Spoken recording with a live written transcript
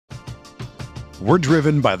We're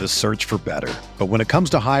driven by the search for better. But when it comes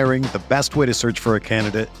to hiring, the best way to search for a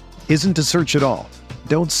candidate isn't to search at all.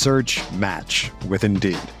 Don't search, match with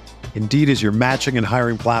Indeed. Indeed is your matching and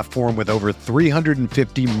hiring platform with over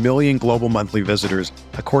 350 million global monthly visitors,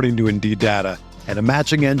 according to Indeed data, and a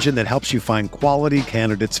matching engine that helps you find quality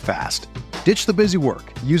candidates fast. Ditch the busy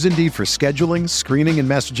work. Use Indeed for scheduling, screening, and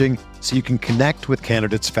messaging so you can connect with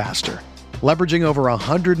candidates faster. Leveraging over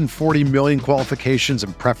 140 million qualifications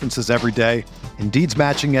and preferences every day, Indeed's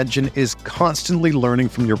matching engine is constantly learning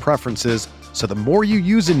from your preferences, so the more you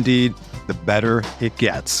use Indeed, the better it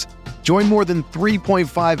gets. Join more than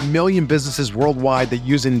 3.5 million businesses worldwide that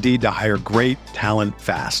use Indeed to hire great talent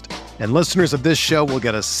fast. And listeners of this show will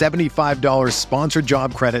get a $75 sponsored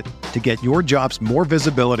job credit to get your jobs more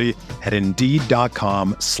visibility at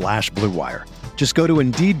Indeed.com/Blue Wire. Just go to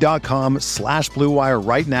Indeed.com/Blue Wire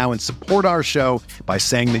right now and support our show by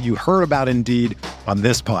saying that you heard about Indeed on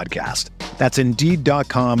this podcast. That's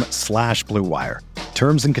Indeed.com/Blue Wire.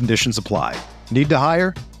 Terms and conditions apply. Need to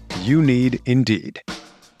hire? You need Indeed.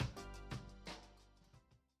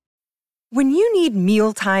 When you need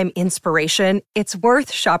mealtime inspiration, it's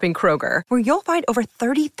worth shopping Kroger, where you'll find over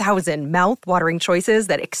 30,000 mouth-watering choices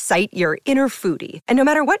that excite your inner foodie. And no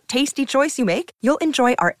matter what tasty choice you make, you'll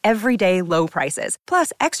enjoy our everyday low prices,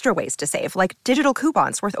 plus extra ways to save, like digital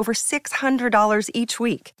coupons worth over $600 each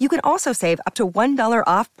week. You can also save up to $1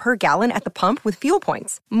 off per gallon at the pump with fuel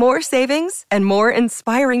points. More savings and more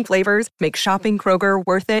inspiring flavors make shopping Kroger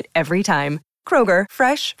worth it every time. Kroger,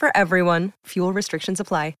 fresh for everyone. Fuel restrictions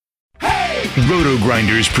apply. Roto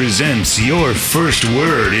Grinders presents your first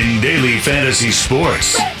word in daily fantasy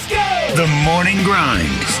sports. Let's go! The Morning Grind.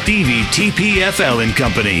 Stevie, TPFL and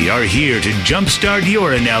company are here to jumpstart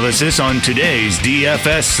your analysis on today's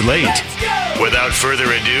DFS slate. Let's go! Without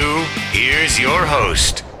further ado, here's your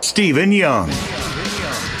host, Stephen Young.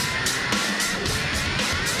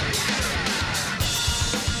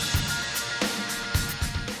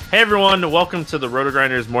 Hey everyone, welcome to the Roto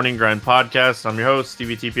Grinders Morning Grind podcast. I'm your host,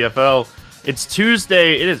 Stevie TPFL. It's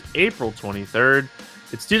Tuesday, it is April 23rd.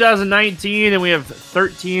 It's 2019 and we have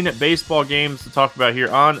 13 baseball games to talk about here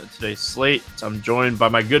on today's slate. I'm joined by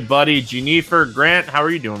my good buddy, Jennifer Grant. How are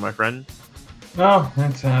you doing, my friend? Oh,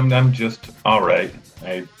 I'm just all right.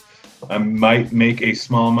 I might make a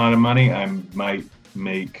small amount of money. I might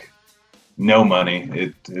make no money.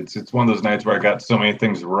 It's one of those nights where I got so many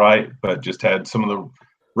things right, but just had some of the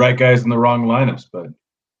right guys in the wrong lineups. But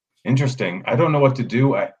interesting. I don't know what to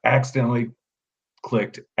do. I accidentally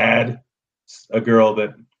clicked add a girl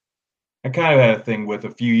that I kind of had a thing with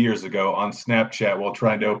a few years ago on Snapchat while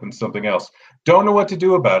trying to open something else. Don't know what to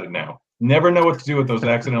do about it now. Never know what to do with those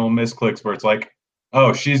accidental misclicks where it's like,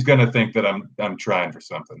 oh, she's gonna think that I'm trying for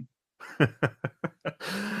something.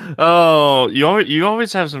 Oh, you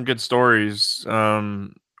always have some good stories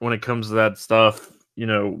when it comes to that stuff. You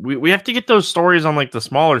know, we have to get those stories on like the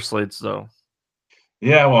smaller slates though.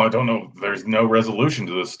 Yeah, well, I don't know. There's no resolution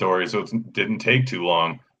to this story, so it didn't take too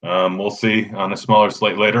long. We'll see on a smaller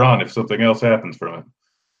slate later on if something else happens from it.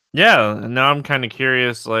 Yeah, and now I'm kind of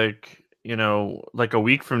curious, like, you know, like a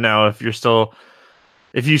week from now, if you still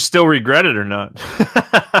regret it or not.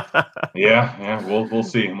 Yeah, we'll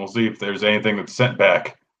see, and we'll see if there's anything that's sent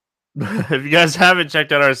back. If you guys haven't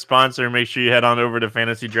checked out our sponsor, make sure you head on over to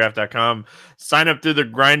fantasydraft.com. Sign up through the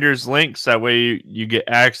Grinders links. That way you get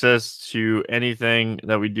access to anything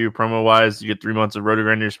that we do promo-wise. You get 3 months of Roto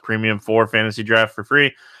Grinders Premium for Fantasy Draft for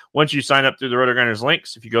free. Once you sign up through the Roto Grinders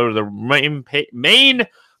links, if you go to the main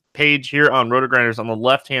page here on Roto Grinders, on the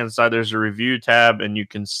left-hand side, there's a review tab, and you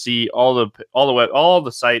can see all the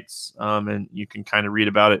sites, and you can kind of read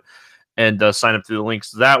about it and sign up through the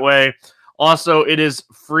links that way. Also, it is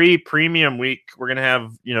free premium week. We're going to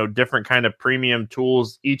have, you know, different kind of premium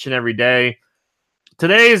tools each and every day.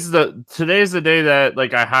 Today's the day that,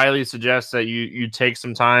 like, I highly suggest that you take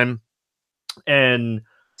some time and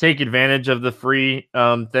take advantage of the free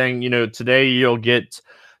thing. You know, today you'll get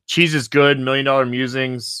Cheese is Good, $1 Million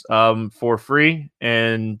Musings for free.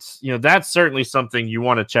 And, you know, that's certainly something you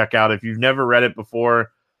want to check out. If you've never read it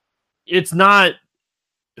before, it's not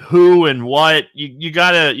who and what. You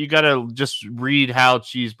gotta just read how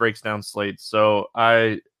Cheese breaks down slates. So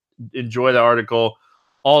I enjoy the article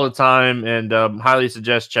all the time and highly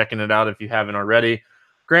suggest checking it out if you haven't already.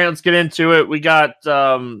 Grant, let's get into it. We got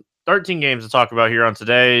 13 games to talk about here on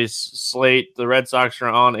today's slate. The Red Sox are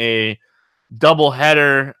on a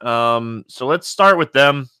doubleheader. So let's start with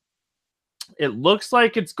them. It looks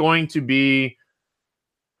like it's going to be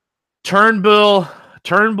Turnbull,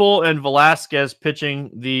 Turnbull and Velasquez pitching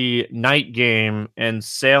the night game, and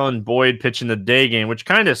Sale and Boyd pitching the day game, which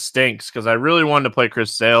kind of stinks because I really wanted to play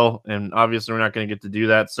Chris Sale, and obviously we're not going to get to do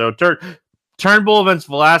that. So Turnbull against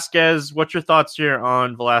Velasquez. What's your thoughts here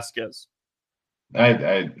on Velasquez?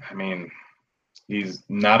 I mean, he's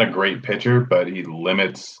not a great pitcher, but he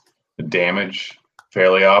limits the damage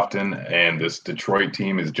fairly often, and this Detroit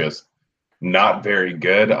team is just not very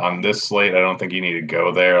good on this slate. I don't think you need to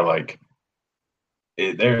go there. Like,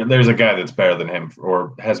 there's a guy that's better than him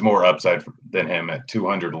or has more upside than him at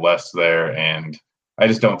 200 less there, and I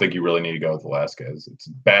just don't think you really need to go with Velasquez. It's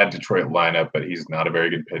a bad Detroit lineup, but he's not a very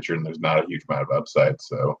good pitcher, and there's not a huge amount of upside,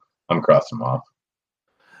 so I'm crossing him off.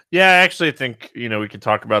 Yeah, I actually think, we could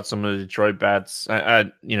talk about some of the Detroit bats.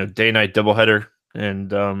 Day-night doubleheader,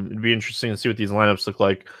 and it'd be interesting to see what these lineups look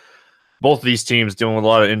like. Both of these teams dealing with a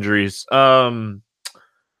lot of injuries. Any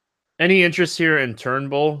interest here in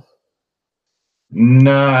Turnbull?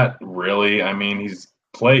 Not really. I mean, he's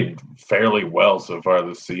played fairly well so far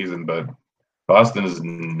this season, but Boston is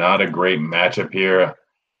not a great matchup here.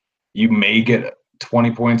 You may get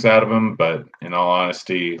 20 points out of him, but in all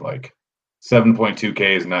honesty, like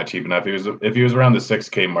 7.2K is not cheap enough. If he was around the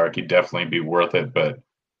 6K mark, he'd definitely be worth it, but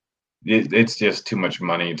it's just too much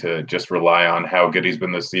money to just rely on how good he's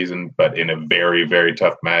been this season. But in a very, very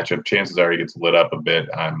tough matchup, chances are he gets lit up a bit.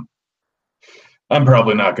 I'm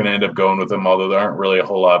probably not going to end up going with him, although there aren't really a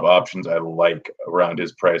whole lot of options I like around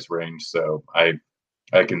his price range. So I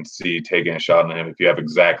can see taking a shot on him if you have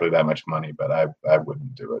exactly that much money, but I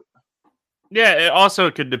wouldn't do it. Yeah, it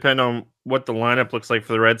also could depend on what the lineup looks like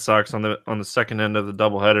for the Red Sox on the second end of the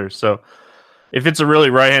doubleheader. So if it's a really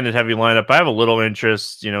right-handed heavy lineup, I have a little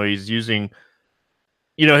interest. He's using,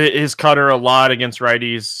 his cutter a lot against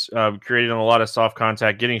righties, creating a lot of soft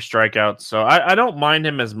contact, getting strikeouts. So I don't mind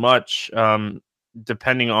him as much,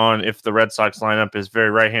 depending on if the Red Sox lineup is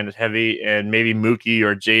very right-handed heavy and maybe Mookie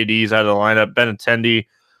or JD's out of the lineup. Benintendi,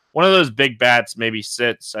 one of those big bats maybe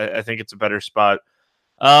sits. I think it's a better spot.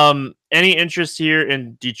 Any interest here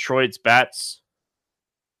in Detroit's bats?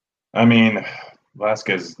 I mean,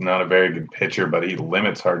 Velasquez is not a very good pitcher, but he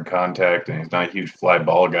limits hard contact, and he's not a huge fly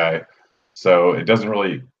ball guy. So it doesn't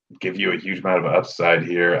really give you a huge amount of upside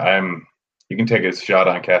here. You can take a shot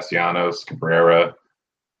on Castellanos, Cabrera,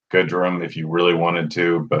 Goodrum if you really wanted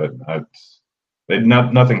to, but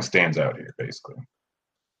nothing stands out here, basically.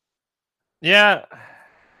 Yeah,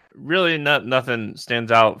 really nothing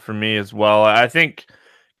stands out for me as well. I think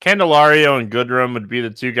Candelario and Goodrum would be the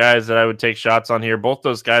two guys that I would take shots on here. Both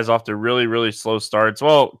those guys off to really, really slow starts.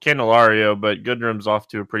 Well, Candelario, but Goodrum's off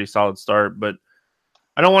to a pretty solid start. But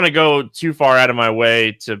I don't want to go too far out of my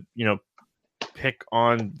way to, pick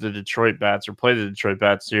on the Detroit bats or play the Detroit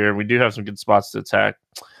bats here. We do have some good spots to attack.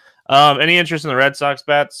 Any interest in the Red Sox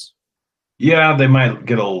bats? Yeah, they might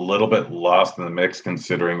get a little bit lost in the mix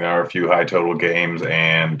considering there are a few high total games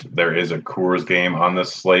and there is a Coors game on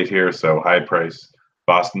this slate here. So high price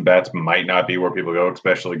Boston bats might not be where people go,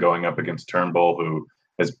 especially going up against Turnbull, who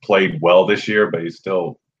has played well this year, but he's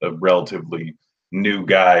still a relatively new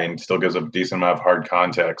guy and still gives a decent amount of hard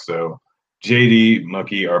contact. So JD,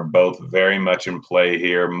 Mookie are both very much in play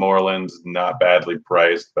here. Moreland's not badly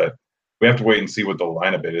priced, but we have to wait and see what the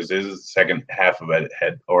lineup is. Is it the second half of a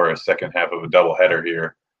head or a second half of a doubleheader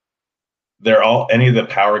here? Any of the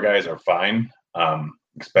power guys are fine,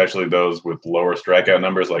 especially those with lower strikeout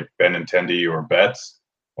numbers like Benintendi or Betts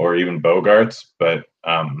or even Bogarts. But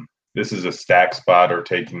this is a stack spot or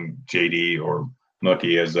taking JD or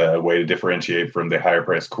Mookie as a way to differentiate from the higher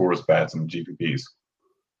priced Coors bats and GPPs.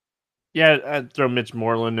 Yeah, I'd throw Mitch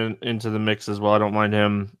Moreland into the mix as well. I don't mind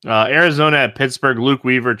him. Arizona at Pittsburgh, Luke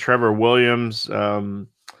Weaver, Trevor Williams.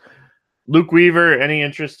 Luke Weaver, any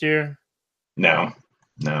interest here? No,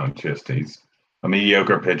 just he's a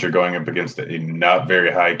mediocre pitcher going up against a not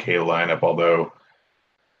very high K lineup, although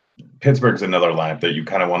Pittsburgh's another lineup that you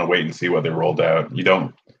kind of want to wait and see what they rolled out. You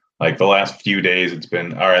don't, like the last few days, it's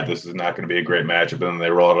been, all right, this is not going to be a great matchup, and then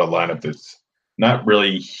they roll out a lineup that's not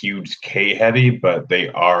really huge K heavy, but they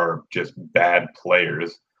are just bad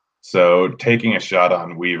players. So taking a shot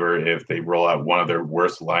on Weaver if they roll out one of their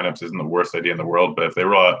worst lineups isn't the worst idea in the world. But if they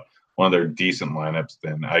roll out one of their decent lineups,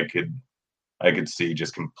 then I could see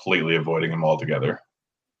just completely avoiding him altogether.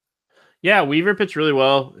 Yeah, Weaver pitched really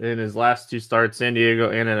well in his last two starts, San Diego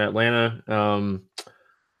and in Atlanta.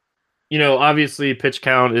 Obviously pitch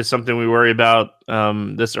count is something we worry about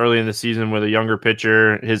this early in the season with a younger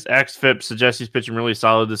pitcher. His xFIP suggests he's pitching really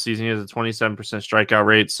solid this season. He has a 27% strikeout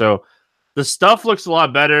rate. So the stuff looks a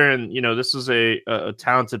lot better. And, this is a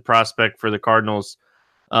talented prospect for the Cardinals.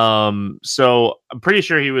 So I'm pretty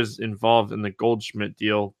sure he was involved in the Goldschmidt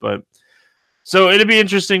deal. But So it'd be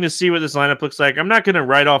interesting to see what this lineup looks like. I'm not going to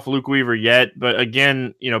write off Luke Weaver yet, but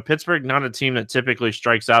again, Pittsburgh, not a team that typically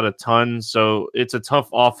strikes out a ton. So it's a tough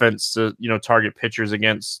offense to, target pitchers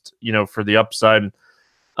against, for the upside.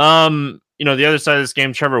 The other side of this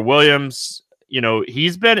game, Trevor Williams,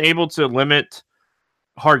 he's been able to limit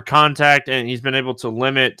hard contact and he's been able to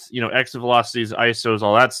limit, exit velocities, ISOs,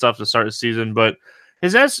 all that stuff to start the season. But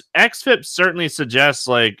his xFIP certainly suggests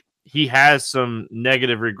like he has some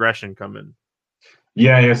negative regression coming.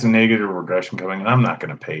 Yeah, he has a negative regression coming, and I'm not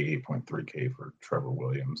going to pay 8.3K for Trevor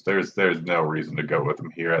Williams. There's no reason to go with him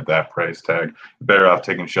here at that price tag. Better off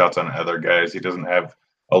taking shots on other guys. He doesn't have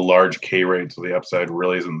a large K rate, so the upside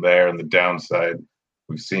really isn't there. And the downside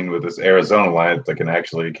we've seen with this Arizona lineup that can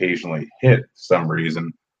actually occasionally hit for some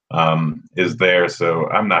reason is there. So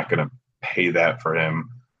I'm not going to pay that for him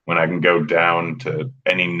when I can go down to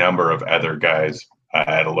any number of other guys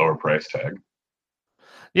at a lower price tag.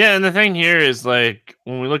 Yeah, and the thing here is, like,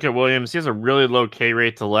 when we look at Williams, he has a really low K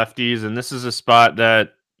rate to lefties, and this is a spot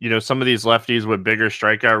that, some of these lefties with bigger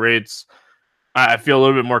strikeout rates, I feel a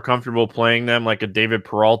little bit more comfortable playing them, like a David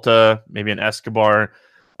Peralta, maybe an Escobar,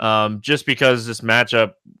 just because this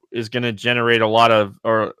matchup is going to generate a lot of,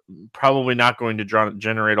 or probably not going to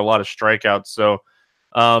generate a lot of strikeouts. So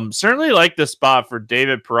certainly like the spot for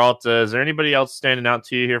David Peralta. Is there anybody else standing out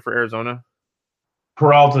to you here for Arizona?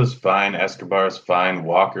 Peralta's fine. Escobar's fine.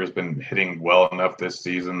 Walker's been hitting well enough this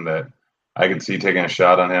season that I could see taking a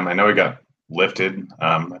shot on him. I know he got lifted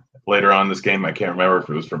later on this game. I can't remember if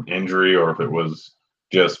it was from injury or if it was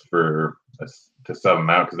just to sub him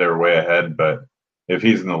out because they were way ahead. But if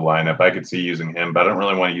he's in the lineup, I could see using him. But I don't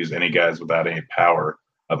really want to use any guys without any power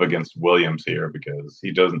up against Williams here because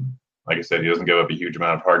he doesn't, like I said, he doesn't give up a huge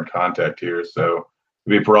amount of hard contact here. So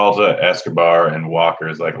it'd be Peralta, Escobar, and Walker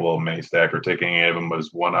is like a little mini stack. Or taking any of them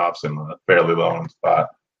as one-offs in a fairly low spot.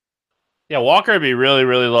 Yeah, Walker would be really,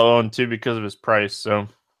 really low owned too because of his price. So,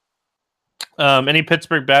 any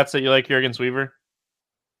Pittsburgh bats that you like here against Weaver?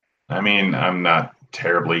 I mean, I'm not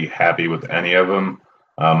terribly happy with any of them.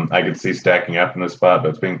 I could see stacking up in this spot, but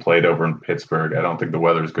it's being played over in Pittsburgh. I don't think the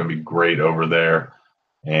weather is going to be great over there.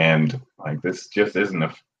 And like this just isn't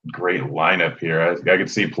a great lineup here. I could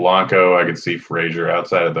see Polanco, I could see Frazier.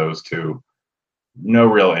 Outside of those two, no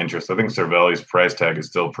real interest. I think Cervelli's price tag is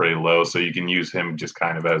still pretty low, so you can use him just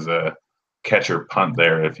kind of as a catcher punt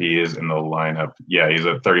there if he is in the lineup. Yeah, he's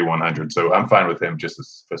at 3,100, so I'm fine with him just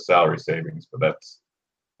as for salary savings. But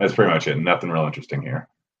that's pretty much it. Nothing real interesting here.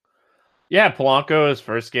 Yeah, Polanco, his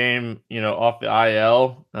first game, off the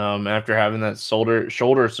IL after having that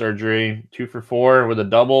shoulder surgery, 2 for 4 with a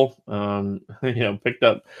double, picked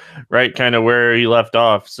up right kind of where he left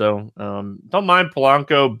off. So don't mind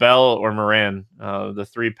Polanco, Bell, or Moran, the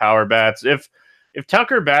 3 power bats. If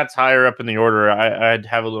Tucker bats higher up in the order, I'd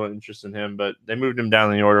have a little interest in him, but they moved him down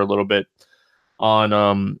in the order a little bit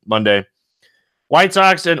on Monday. White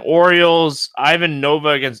Sox and Orioles, Ivan Nova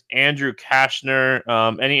against Andrew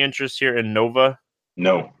Cashner. Any interest here in Nova?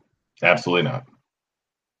 No, absolutely not.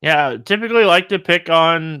 Yeah, typically like to pick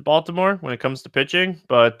on Baltimore when it comes to pitching,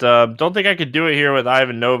 but don't think I could do it here with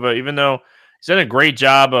Ivan Nova, even though he's done a great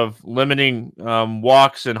job of limiting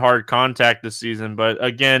walks and hard contact this season. But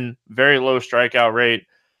again, very low strikeout rate,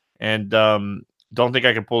 and don't think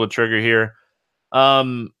I could pull the trigger here.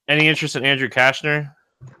 Any interest in Andrew Cashner?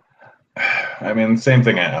 I mean, the same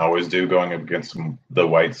thing I always do going up against the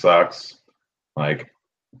White Sox. Like,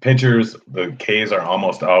 pitchers, the Ks are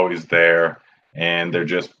almost always there, and they're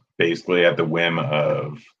just basically at the whim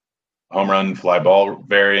of home run, fly ball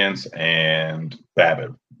variance, and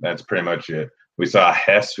BABIP. That's pretty much it. We saw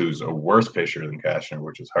Hess, who's a worse pitcher than Cashner,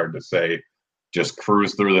 which is hard to say, just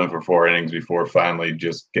cruise through them for 4 innings before finally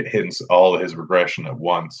just hitting all of his regression at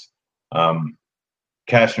once.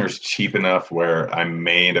 Cashner's cheap enough where I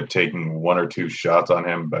may end up taking 1 or 2 shots on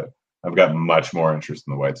him, but I've got much more interest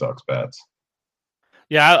in the White Sox bats.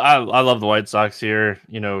 Yeah, I love the White Sox here.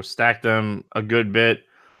 Stacked them a good bit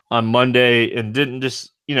on Monday and didn't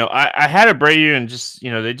just, I had Abreu and just,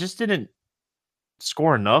 they just didn't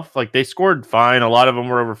score enough. Like, they scored fine. A lot of them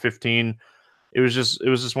were over 15. It was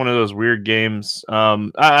just one of those weird games.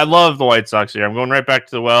 I love the White Sox here. I'm going right back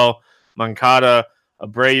to the well. Moncada,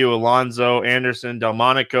 Abreu, Alonso, Anderson,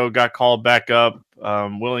 Delmonico got called back up.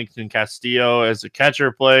 Willington Castillo as a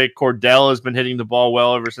catcher play. Cordell has been hitting the ball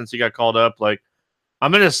well ever since he got called up. Like,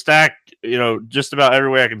 I'm going to stack, just about every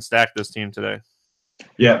way I can stack this team today.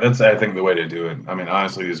 Yeah, that's, I think, the way to do it. I mean,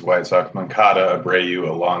 honestly, these White Sox, Moncada, Abreu,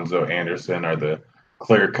 Alonso, Anderson are the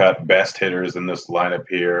clear-cut best hitters in this lineup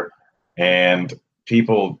here. And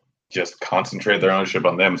people just concentrate their ownership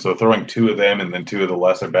on them. So throwing 2 of them and then 2 of the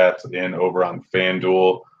lesser bats in over on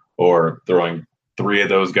FanDuel or throwing 3 of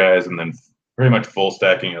those guys and then pretty much full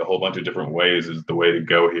stacking a whole bunch of different ways is the way to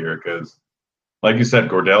go here. Because, like you said,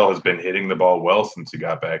 Gordell has been hitting the ball well since he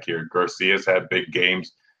got back here. Garcia's had big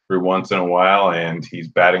games every once in a while, and he's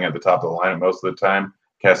batting at the top of the lineup most of the time.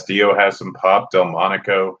 Castillo has some pop.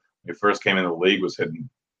 Delmonico, when he first came in the league, was hitting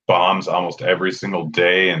bombs almost every single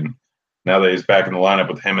day, and now that he's back in the lineup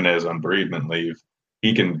with Jimenez on bereavement leave,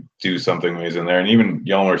 he can do something when he's in there. And even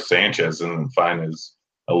Yolmer Sanchez isn't fine as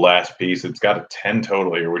a last piece. It's got a 10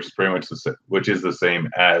 total here, which is pretty much the same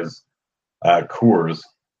as Coors.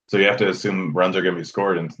 So you have to assume runs are going to be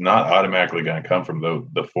scored, and it's not automatically going to come from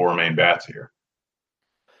the 4 main bats here.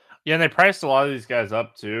 Yeah, and they priced a lot of these guys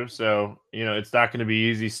up too. So, it's not going to be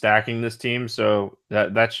easy stacking this team. So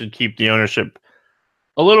that should keep the ownership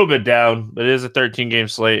a little bit down, but it is a 13-game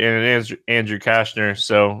slate, and it is Andrew Cashner.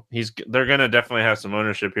 So they're going to definitely have some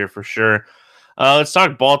ownership here for sure. Let's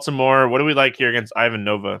talk Baltimore. What do we like here against Ivan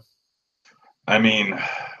Nova? I mean,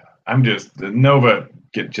 Nova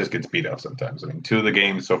just gets beat up sometimes. I mean, 2 of the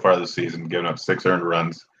games so far this season, giving up 6 earned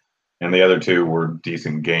runs, and the other 2 were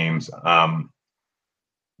decent games.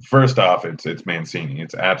 First off, it's Mancini.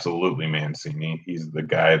 It's absolutely Mancini. He's the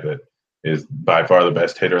guy that is by far the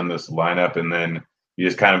best hitter in this lineup, and then you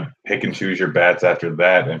just kind of pick and choose your bats after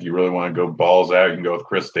that. And if you really want to go balls out, you can go with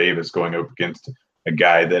Chris Davis going up against a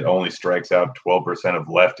guy that only strikes out 12% of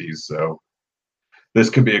lefties. So this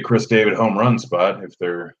could be a Chris Davis home run spot if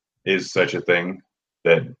there is such a thing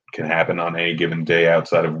that can happen on any given day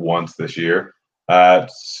outside of once this year.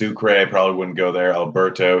 Sucre, I probably wouldn't go there.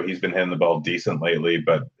 Alberto, he's been hitting the ball decent lately,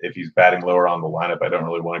 but if he's batting lower on the lineup, I don't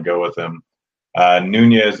really want to go with him.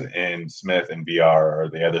 Nunez and Smith and VR are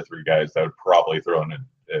the other 3 guys that would probably throw in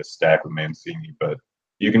a stack with Mancini, but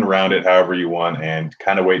you can round it however you want and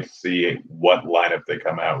kind of wait to see what lineup they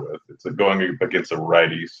come out with. It's going against a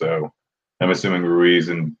righty, so I'm assuming Ruiz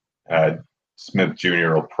and Smith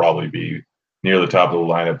Jr. will probably be near the top of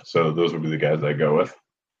the lineup, so those would be the guys I go with.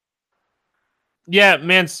 Yeah,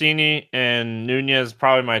 Mancini and Nunez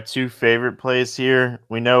probably my 2 favorite plays here.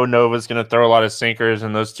 We know Nova's going to throw a lot of sinkers,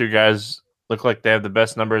 and those 2 guys look like they have the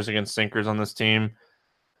best numbers against sinkers on this team.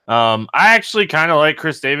 I actually kind of like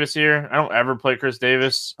Chris Davis here. I don't ever play Chris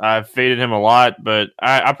Davis. I've faded him a lot, but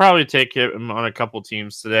I'll probably take him on a couple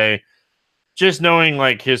teams today. Just knowing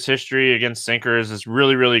like his history against sinkers is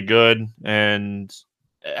really, really good. And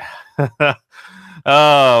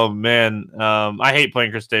oh man, I hate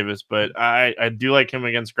playing Chris Davis, but I do like him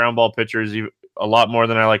against ground ball pitchers a lot more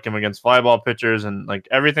than I like him against fly ball pitchers, and like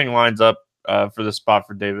everything lines up for the spot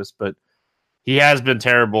for Davis, but he has been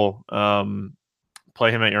terrible.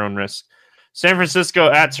 Play him at your own risk. San Francisco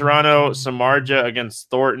at Toronto. Samardzija against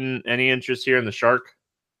Thornton. Any interest here in the Shark?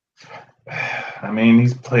 I mean,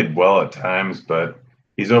 he's played well at times, but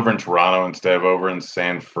he's over in Toronto instead of over in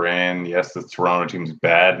San Fran. Yes, the Toronto team's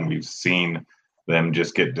bad, and we've seen them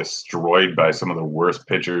just get destroyed by some of the worst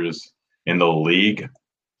pitchers in the league.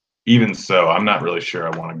 Even so, I'm not really sure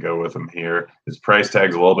I want to go with him here. His price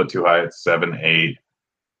tag's a little bit too high at 7-8.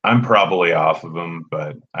 I'm probably off of him,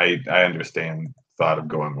 but I understand thought of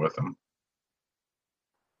going with him.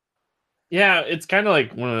 Yeah, it's kind of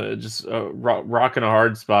like just rocking a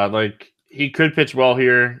hard spot. Like he could pitch well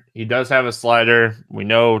here. He does have a slider. We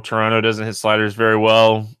know Toronto doesn't hit sliders very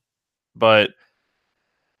well, but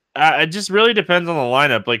it just really depends on the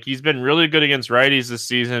lineup. Like he's been really good against righties this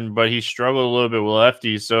season, but he struggled a little bit with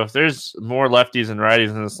lefties. So if there's more lefties and righties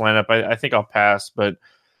in this lineup, I think I'll pass. But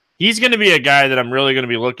he's going to be a guy that I'm really going to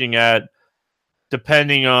be looking at,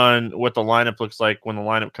 depending on what the lineup looks like when the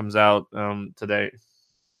lineup comes out today.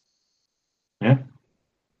 Yeah.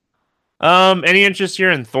 Any interest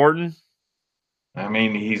here in Thornton? I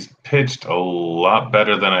mean, he's pitched a lot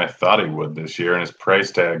better than I thought he would this year, and his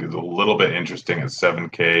price tag is a little bit interesting at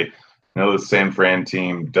 $7K. I know the San Fran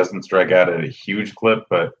team doesn't strike out at a huge clip,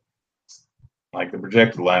 but like the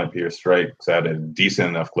projected lineup here strikes out at a decent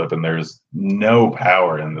enough clip, and there's no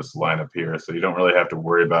power in this lineup here, so you don't really have to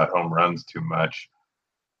worry about home runs too much.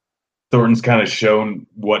 Thornton's kind of shown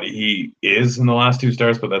what he is in the last 2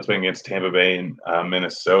 starts, but that's been against Tampa Bay and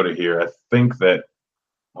Minnesota here. I think that,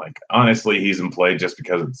 like, honestly, he's in play just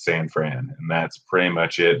because it's San Fran, and that's pretty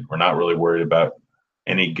much it. We're not really worried about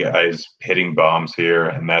any guys hitting bombs here,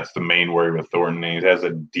 and that's the main worry with Thornton. He has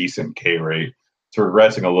a decent K rate. It's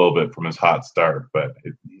regressing a little bit from his hot start, but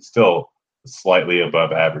he's still a slightly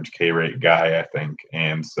above average K rate guy, I think.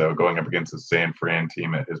 And so going up against the San Fran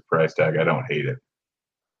team at his price tag, I don't hate it.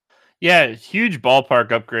 Yeah, huge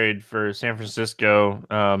ballpark upgrade for San Francisco.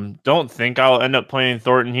 Don't think I'll end up playing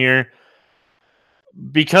Thornton here.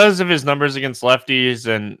 because of his numbers against lefties,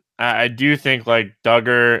 and I do think like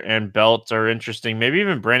Duggar and Belt are interesting. Maybe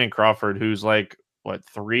even Brandon Crawford, who's like, what,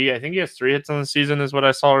 3? I think he has 3 hits on the season is what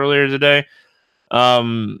I saw earlier today.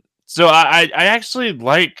 So I actually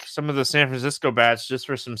like some of the San Francisco bats just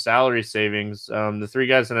for some salary savings. The 3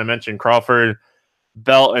 guys that I mentioned, Crawford,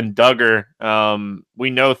 Belt, and Duggar.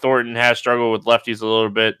 We know Thornton has struggled with lefties a little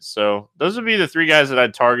bit. So those would be the 3 guys that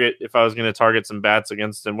I'd target if I was going to target some bats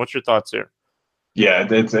against him. What's your thoughts here? Yeah,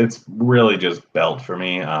 it's really just Belt for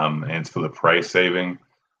me. And it's for the price saving.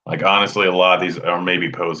 Like, honestly, a lot of these are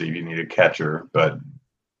maybe Posey if you need a catcher, but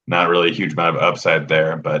not really a huge amount of upside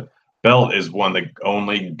there. But Belt is one of the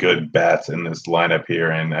only good bats in this lineup here.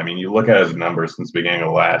 And I mean, you look at his numbers since the beginning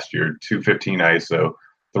of last year, 215 ISO,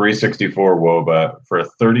 364 WOBA for a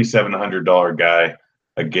 $3,700 guy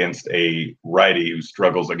against a righty who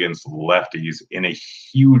struggles against lefties in a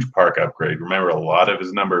huge park upgrade. Remember, a lot of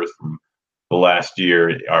his numbers from the last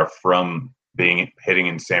year are from hitting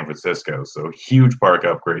in San Francisco. So huge park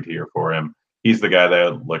upgrade here for him. He's the guy that I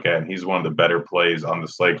look at. And he's one of the better plays on the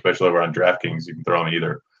slate, especially over on DraftKings. You can throw him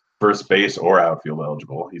either first base or outfield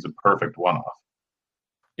eligible. He's a perfect one-off.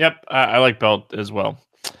 Yep, I like Belt as well.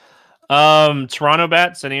 Toronto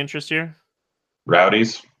bats, any interest here?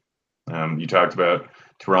 Rowdies. You talked about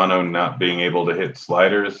Toronto not being able to hit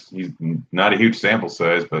sliders. He's not a huge sample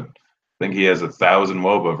size, but I think he has 1,000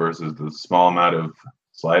 WOBA versus the small amount of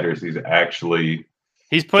sliders he's actually.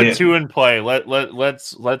 He's put 2 in play.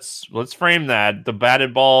 Let's frame that. The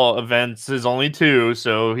batted ball events is only 2,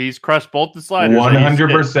 so he's crushed both the sliders.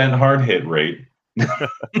 100% hard hit rate.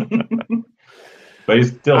 But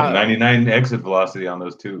he's still 99 exit velocity on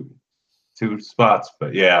those two spots.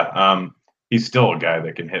 But yeah, he's still a guy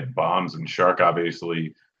that can hit bombs, and Shark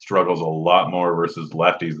obviously struggles a lot more versus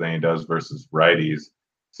lefties than he does versus righties.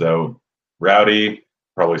 So Rowdy,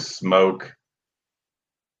 probably Smoke.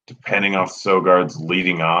 Depending on Sogard's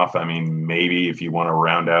leading off, I mean, maybe if you want to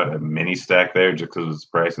round out a mini stack there just because of his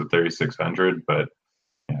price of $3,600, but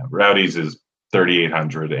yeah, Rowdy's is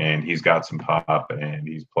 $3,800 and he's got some pop and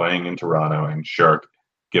he's playing in Toronto, and Shark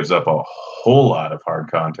gives up a whole lot of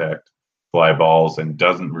hard contact fly balls and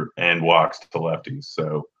walks to lefties.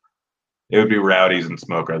 So it would be Rowdy's and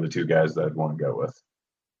Smoke are the 2 guys that I'd want to go with.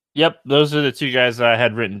 Yep, those are the 2 guys that I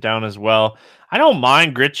had written down as well. I don't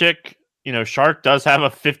mind Grichuk. You know, Shark does have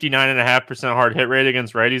a 59.5% hard hit rate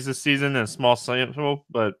against righties this season in a small sample,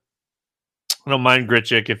 but I don't mind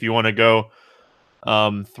Grichuk if you want to go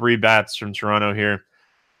 3 bats from Toronto here.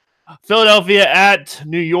 Philadelphia at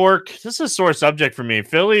New York. This is a sore subject for me.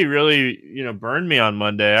 Philly really, burned me on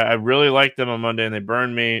Monday. I really liked them on Monday, and they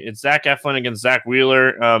burned me. It's Zach Eflin against Zach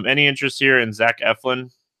Wheeler. Any interest here in Zach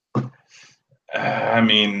Eflin? I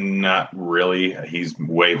mean, not really. He's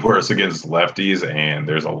way worse against lefties, and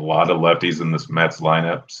there's a lot of lefties in this Mets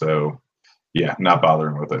lineup. So, yeah, not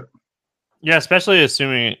bothering with it. Yeah, especially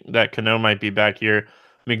assuming that Cano might be back here.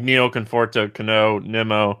 McNeil, Conforto, Cano,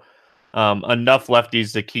 Nimmo. Enough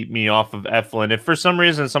lefties to keep me off of Eflin. If for some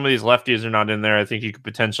reason some of these lefties are not in there, I think you could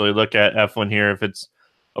potentially look at Eflin here if it's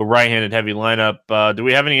a right-handed heavy lineup. Do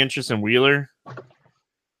we have any interest in Wheeler?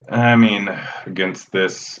 I mean, against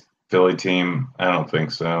this Philly team, I don't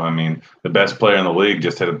think so. I mean, the best player in the league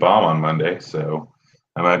just hit a bomb on Monday, so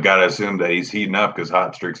I've got to assume that he's heating up because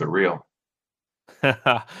hot streaks are real.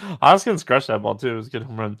 Hoskins crushed that ball too. It was a good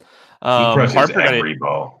home run. He crushes every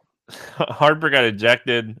ball. Harper got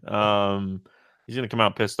ejected. He's going to come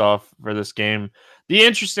out pissed off for this game. The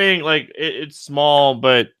interesting, it's small,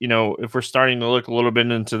 but, if we're starting to look a little bit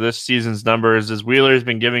into this season's numbers, is Wheeler's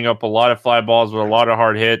been giving up a lot of fly balls with a lot of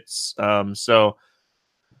hard hits. So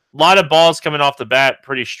a lot of balls coming off the bat,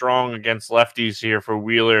 pretty strong against lefties here for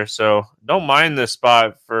Wheeler. So don't mind this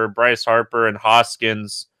spot for Bryce Harper and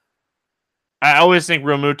Hoskins. I always think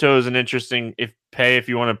Realmuto is an interesting if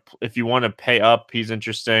you want to pay up, he's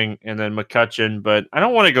interesting, and then McCutchen. But I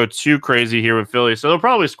don't want to go too crazy here with Philly, so they'll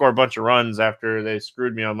probably score a bunch of runs after they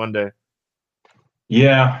screwed me on Monday.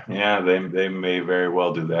 Yeah, they may very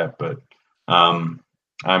well do that, but I'm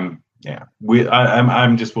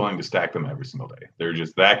just willing to stack them every single day. They're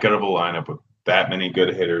just that good of a lineup with that many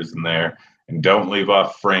good hitters in there. And don't leave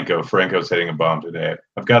off Franco. Franco's hitting a bomb today.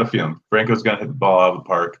 I've got a feeling Franco's going to hit the ball out of the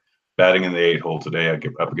park, batting in the 8-hole today. I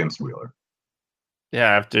get up against Wheeler. Yeah,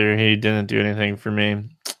 after he didn't do anything for me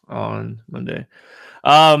on Monday.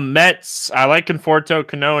 Mets, I like Conforto,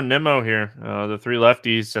 Cano, and Nimmo here. The 3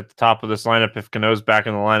 lefties at the top of this lineup. If Cano's back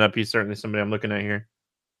in the lineup, he's certainly somebody I'm looking at here.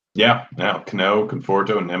 Yeah, now Cano,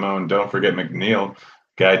 Conforto, Nimmo, and don't forget McNeil.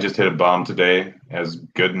 Guy just hit a bomb today, has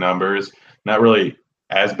good numbers. Not really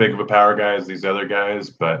as big of a power guy as these other guys,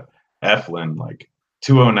 but Eflin,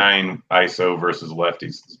 209 ISO versus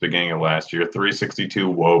lefties since the beginning of last year. 362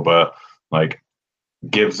 WOBA, like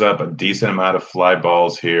gives up a decent amount of fly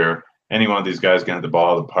balls here. Any one of these guys can hit the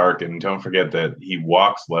ball out of the park, and don't forget that he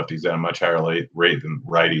walks lefties at a much higher rate than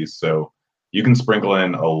righties. So you can sprinkle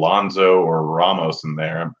in Alonso or Ramos in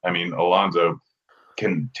there. I mean, Alonso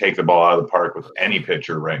can take the ball out of the park with any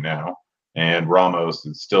pitcher right now, and Ramos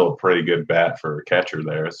is still a pretty good bat for a catcher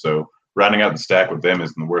there. So rounding out the stack with them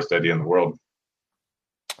isn't the worst idea in the world.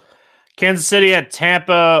 Kansas City at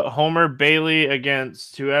Tampa. Homer Bailey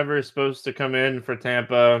against whoever is supposed to come in for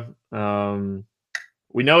Tampa.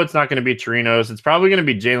 We know it's not going to be Chirinos. It's probably going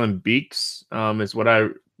to be Jalen Beeks, is what I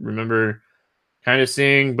remember kind of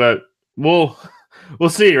seeing, but we'll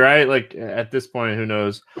see, right? Like at this point, who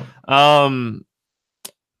knows?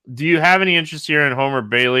 Do you have any interest here in Homer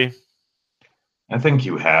Bailey? I think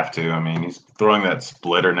you have to. I mean, he's throwing that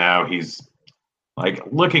splitter now. He's like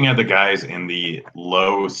looking at the guys in the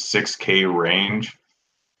low 6K range.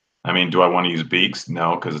 I mean, do I want to use Beeks?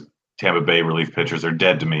 No, because Tampa Bay relief pitchers are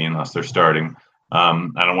dead to me unless they're starting. I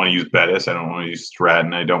don't want to use Bettis. I don't want to use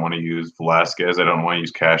Stratton. I don't want to use Velasquez. I don't want to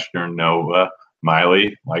use Cashner, Nova,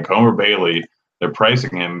 Miley. Like Homer Bailey, they're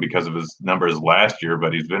pricing him because of his numbers last year,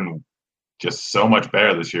 but he's been just so much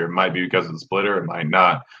better this year. It might be because of the splitter. It might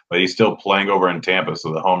not. But he's still playing over in Tampa,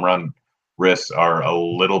 so the home run risks are a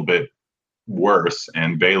little bit worse.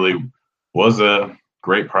 And Bailey was a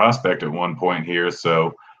great prospect at one point here.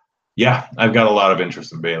 So, yeah, I've got a lot of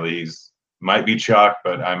interest in Bailey. He's might be chalk,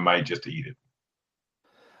 but I might just eat it.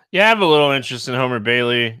 Yeah, I have a little interest in Homer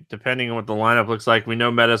Bailey, depending on what the lineup looks like. We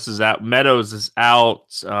know Meadows is out.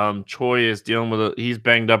 Choi is dealing with he's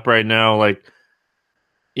banged up right now. Like,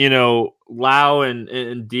 you know, Lau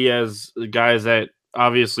and Diaz, the guys that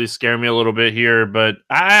obviously scare me a little bit here, but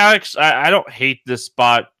I don't hate this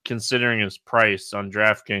spot considering his price on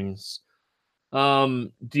DraftKings. Do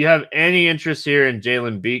you have any interest here in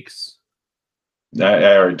Jalen Beeks?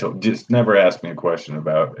 I already told. Just never ask me a question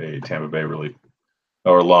about a Tampa Bay relief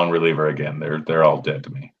or long reliever again. They're all dead to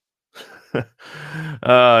me.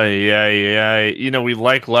 Yeah. You know, we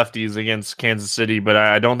like lefties against Kansas City, but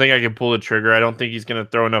I don't think I can pull the trigger. I don't think he's going to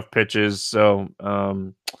throw enough pitches, so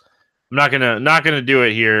I'm not gonna do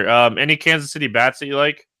it here. Any Kansas City bats that you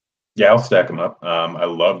like? Yeah, I'll stack them up. I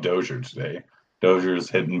love Dozier today. Dozier's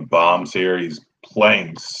hitting bombs here. He's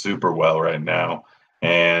playing super well right now,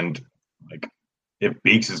 and like if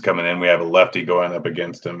Beeks is coming in, we have a lefty going up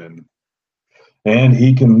against him, and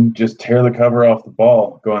he can just tear the cover off the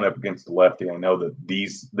ball going up against the lefty. I know that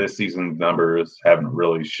this season's numbers haven't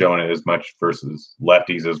really shown it as much versus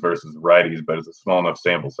lefties as versus righties, but it's a small enough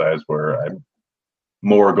sample size where I'm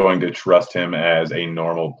more going to trust him as a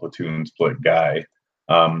normal platoon split guy.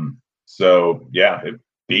 So yeah, if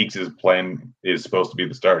Beeks is supposed to be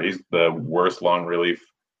the start, he's the worst long relief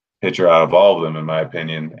pitcher out of all of them, in my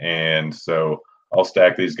opinion. And so I'll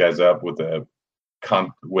stack these guys up with a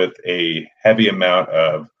heavy amount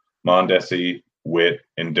of Mondesi, Witt,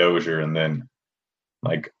 and Dozier, and then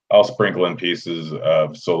like I'll sprinkle in pieces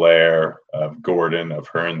of Soler, of Gordon, of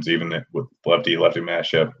Hearns, even with lefty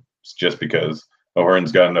mashup, just because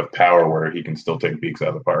O'Hearn's got enough power where he can still take Beeks out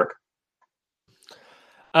of the park.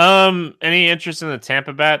 Any interest in the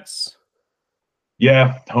Tampa bats?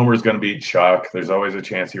 Yeah, Homer's going to beat chalk. There's always a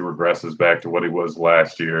chance he regresses back to what he was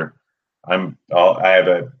last year. I'll have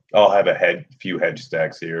a few hedge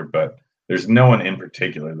stacks here, but there's no one in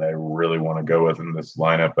particular that I really want to go with in this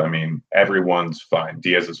lineup. I mean, everyone's fine.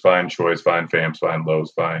 Diaz is fine, Choi's fine, Pham's fine,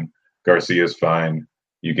 Lowe's fine, Garcia's fine.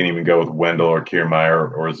 You can even go with Wendell or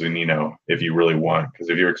Kiermaier or Zunino if you really want, because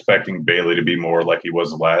if you're expecting Bailey to be more like he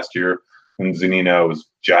was last year, then Zunino's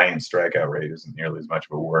giant strikeout rate isn't nearly as much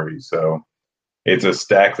of a worry. So it's a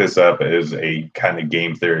stack this up as a kind of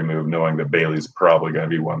game theory move, knowing that Bailey's probably going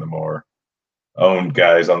to be one of the more owned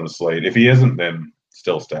guys on the slate. If he isn't, then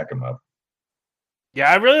still stack him up. Yeah,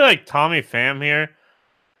 I really like Tommy Pham here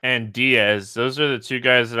and Diaz. Those are the two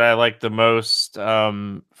guys that I like the most.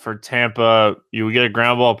 For Tampa, you would get a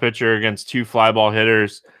ground ball pitcher against two fly ball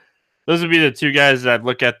hitters. Those would be the two guys that I'd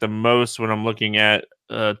look at the most when I'm looking at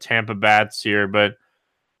Tampa bats here. But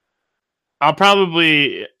I'll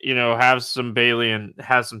probably, have some Bailey and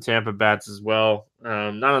have some Tampa bats as well.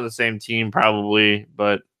 Not on the same team probably,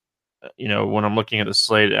 but when I'm looking at the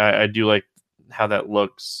slate, I do like how that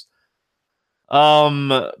looks.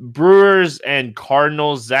 Brewers and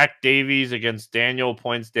Cardinals, Zach Davies against Daniel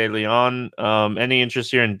Points de Leon. Any interest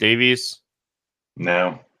here in Davies?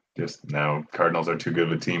 No, just no. Cardinals are too good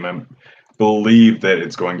of a team. I believe that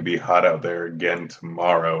it's going to be hot out there again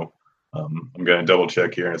tomorrow. I'm going to double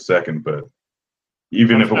check here in a second, but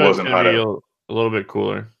even if it wasn't hot out, a little bit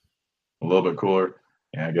cooler. A little bit cooler.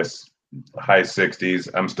 yeah, I guess high 60s.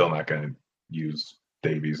 I'm still not going to use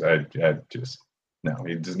Davies. I just no,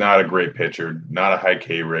 he's not a great pitcher, not a high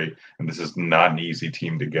K rate, and this is not an easy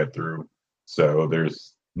team to get through. So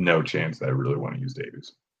there's no chance that I really want to use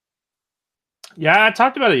Davies. Yeah, I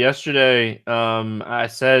talked about it yesterday. I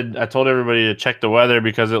told everybody to check the weather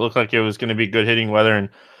because it looked like it was going to be good hitting weather, and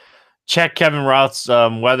check Kevin Roth's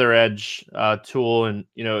Weather Edge tool, and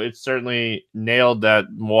it certainly nailed that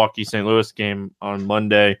Milwaukee St. Louis game on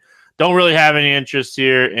Monday. Don't really have any interest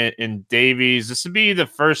here in Davies. This would be the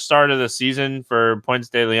first start of the season for Points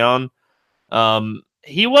de Leon.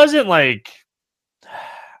 He wasn't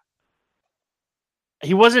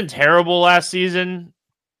terrible last season.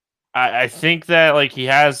 I think that he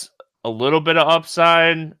has a little bit of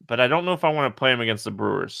upside, but I don't know if I want to play him against the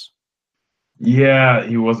Brewers. Yeah,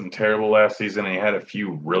 he wasn't terrible last season. He had a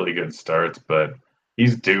few really good starts, but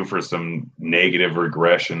he's due for some negative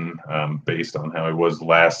regression based on how he was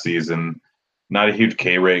last season. Not a huge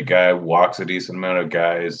K rate guy, walks a decent amount of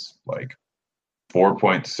guys, like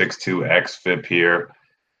 4.62 xFIP here.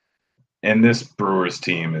 And this Brewers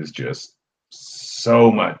team is just so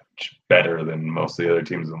much better than most of the other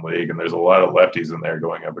teams in the league, and there's a lot of lefties in there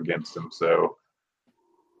going up against him. So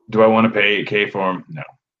do I want to pay $8K for him? No,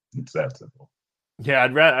 it's that simple. Yeah,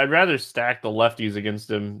 I'd rather stack the lefties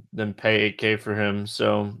against him than pay $8K for him.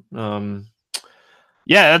 So yeah,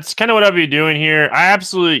 that's kind of what I'll be doing here.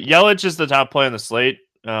 Yelich is the top play on the slate.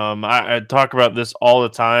 I talk about this all the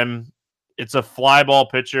time. It's a fly ball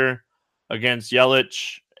pitcher against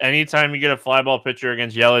Yelich. Anytime you get a fly ball pitcher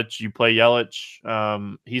against Yelich, you play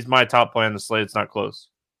Yelich. He's my top play on the slate. It's not close.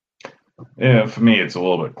 Yeah, for me, it's a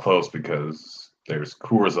little bit close because there's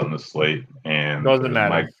Coors on the slate and doesn't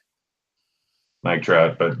matter. Mike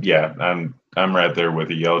Trout. But yeah, I'm right there with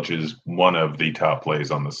you. Yelich is one of the top plays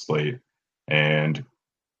on the slate, and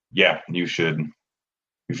yeah, you should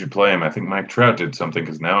play him. I think Mike Trout did something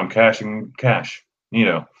because now I'm cashing cash.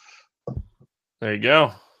 There you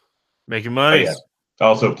go, making money. Yeah.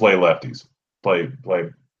 Also play lefties. Play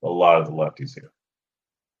a lot of the lefties here.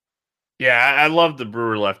 Yeah, I love the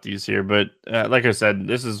Brewer lefties here, but like I said,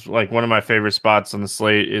 this is one of my favorite spots on the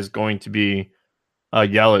slate is going to be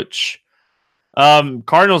Yelich.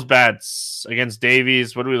 Cardinals bats against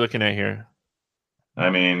Davies. What are we looking at here? I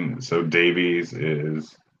mean, so Davies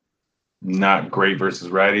is not great versus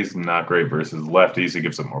righties, not great versus lefties. He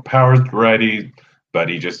gives up more power to righties, but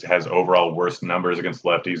he just has overall worse numbers against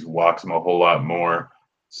lefties, walks them a whole lot more.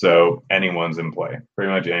 So anyone's in play. Pretty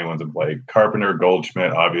much anyone's in play. Carpenter,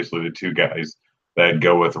 Goldschmidt, obviously the two guys that I'd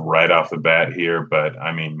go with right off the bat here. But,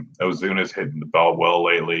 I mean, Ozuna's hitting the ball well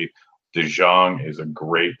lately. DeJong is a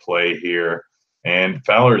great play here. And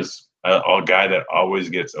Fowler's a guy that always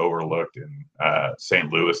gets overlooked in St.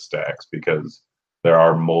 Louis stacks because there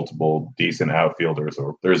are multiple decent outfielders.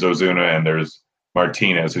 Or there's Ozuna and there's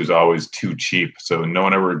Martinez, who's always too cheap. So no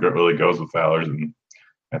one ever really goes with Fowler's. And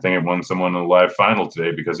I think I won someone in the live final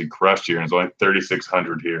today because he crushed here and it's only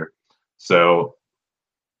 3,600 here. So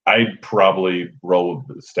I'd probably roll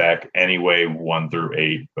the stack anyway, 1 through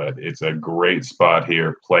 8, but it's a great spot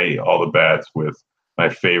here. Play all the bats with my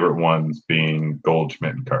favorite ones being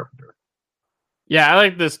Goldschmidt and Carpenter. Yeah, I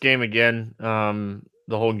like this game again, the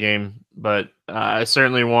whole game, but I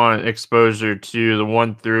certainly want exposure to the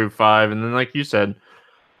 1 through 5. And then, like you said,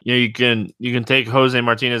 you can take Jose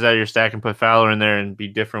Martinez out of your stack and put Fowler in there and be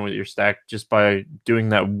different with your stack just by doing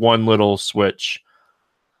that one little switch.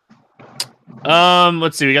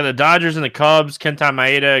 Let's see. We got the Dodgers and the Cubs. Kenta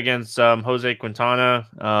Maeda against Jose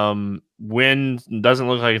Quintana. Wind doesn't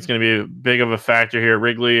look like it's going to be big of a factor here at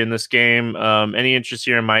Wrigley in this game. Any interest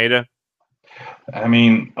here in Maeda? I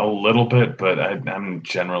mean, a little bit, but I'm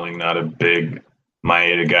generally not a big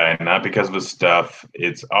Maeda guy. Not because of his stuff.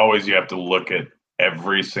 It's always you have to look at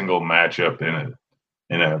every single matchup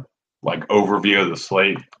in a overview of the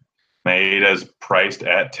slate. Maeda's priced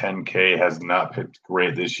at 10K, has not pitched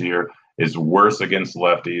great this year, is worse against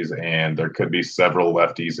lefties, and there could be several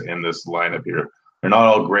lefties in this lineup here. They're not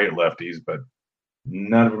all great lefties, but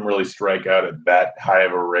none of them really strike out at that high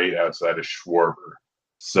of a rate outside of Schwarber.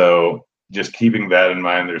 So just keeping that in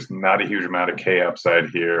mind, there's not a huge amount of K upside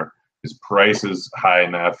here. His price is high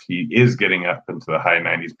enough. He is getting up into the high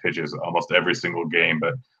 90s pitches almost every single game,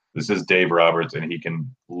 but this is Dave Roberts, and he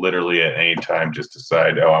can literally at any time just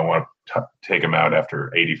decide, I want to take him out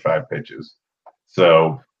after 85 pitches.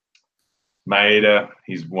 So Maeda,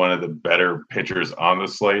 he's one of the better pitchers on the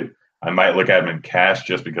slate. I might look at him in cash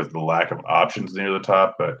just because of the lack of options near the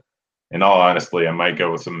top, but in all honesty, I might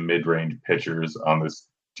go with some mid-range pitchers on this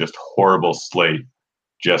just horrible slate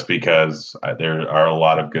just because there are a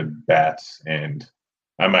lot of good bats, and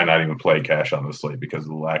I might not even play Cash on the slate because of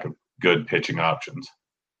the lack of good pitching options.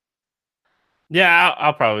 Yeah,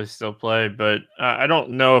 I'll probably still play, but I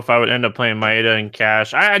don't know if I would end up playing Maeda and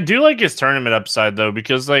Cash. I do like his tournament upside, though,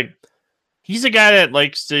 because like he's a guy that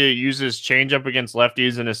likes to use his changeup against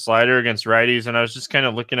lefties and his slider against righties. And I was just kind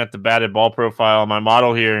of looking at the batted ball profile on my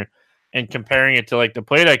model here and comparing it to like the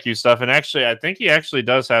plate IQ stuff. And actually, I think he actually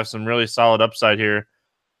does have some really solid upside here,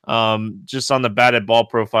 just on the batted ball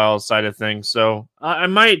profile side of things. So I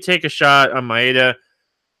might take a shot on Maeda.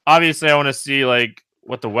 Obviously, I want to see like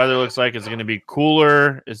what the weather looks like. Is it going to be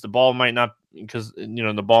cooler? Is the ball might not, because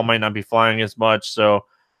the ball might not be flying as much. So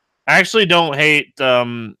I actually don't hate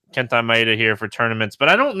Kenta Maeda here for tournaments, but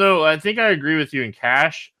I don't know. I think I agree with you in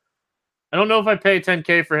Cash. I don't know if I pay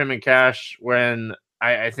 $10K for him in Cash when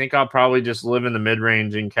I think I'll probably just live in the mid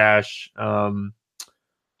range in Cash. I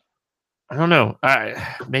don't know.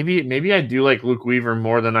 Maybe I do like Luke Weaver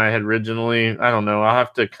more than I had originally. I don't know. I'll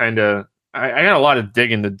have to kind of. I got a lot of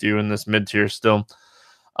digging to do in this mid tier still.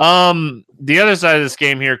 The other side of this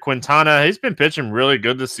game here, Quintana, he's been pitching really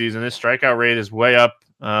good this season. His strikeout rate is way up.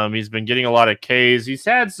 He's been getting a lot of Ks. He's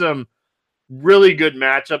had some really good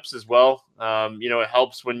matchups as well. It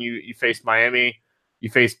helps when you face Miami, you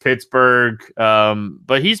face Pittsburgh,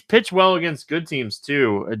 but he's pitched well against good teams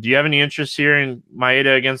too. Do you have any interest here in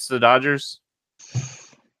Maeda against the Dodgers?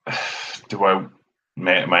 You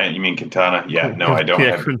mean Quintana? Yeah, no, I don't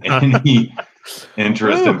have any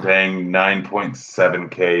interest in paying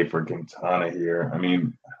 9.7K for Quintana here. I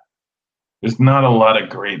mean, there's not a lot of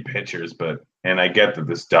great pitchers, and I get that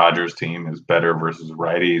this Dodgers team is better versus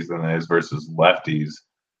righties than it is versus lefties,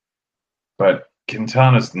 but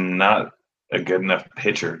Quintana's not a good enough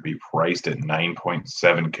pitcher to be priced at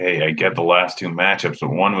 9.7K. I get the last two matchups,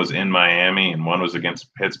 but one was in Miami and one was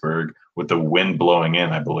against Pittsburgh with the wind blowing in,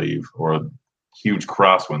 I believe, or a huge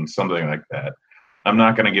crosswind, something like that. I'm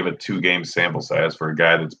not going to give a 2-game sample size for a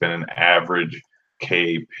guy that's been an average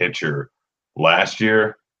K pitcher last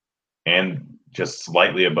year and just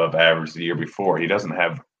slightly above average the year before. He doesn't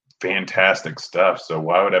have fantastic stuff, so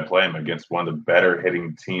why would I play him against one of the better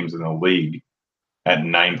hitting teams in the league at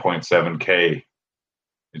 9.7K?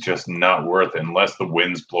 It's just not worth it unless the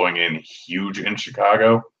wind's blowing in huge in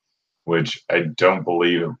Chicago, which I don't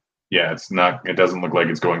believe. Yeah, it doesn't look like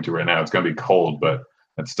it's going to right now. It's going to be cold, but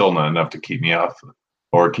that's still not enough to keep me off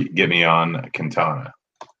or get me on Quintana.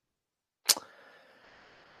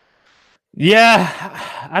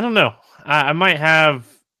 Yeah, I don't know. I might have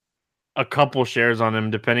a couple shares on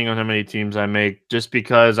him depending on how many teams I make, just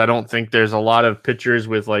because I don't think there's a lot of pitchers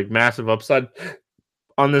with like massive upside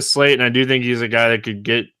on this slate, and I do think he's a guy that could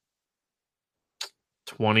get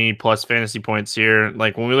 20 plus fantasy points here.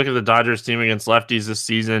 Like when we look at the Dodgers team against lefties this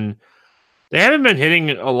season, they haven't been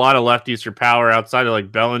hitting a lot of lefties for power outside of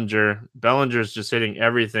like Bellinger. Bellinger's just hitting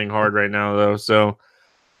everything hard right now though. So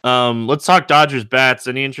let's talk Dodgers bats.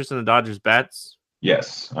 Any interest in the Dodgers bats?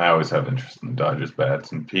 Yes, I always have interest in the Dodgers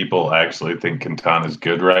bats, and people actually think Quintana's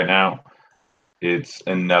good right now. It's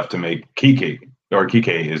enough to make Kike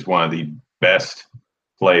is one of the best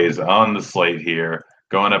plays on the slate here,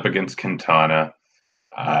 going up against Quintana.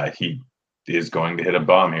 He is going to hit a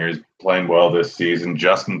bomb here. He's playing well this season.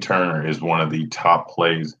 Justin Turner is one of the top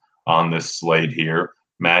plays on this slate here.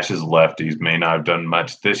 Mashes lefties, may not have done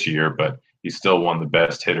much this year, but he's still one of the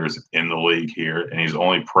best hitters in the league here, and he's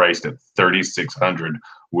only priced at $3,600,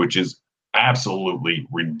 which is absolutely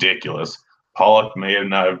ridiculous. Pollock may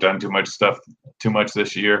not have done too much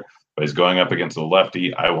this year, but he's going up against a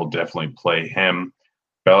lefty. I will definitely play him.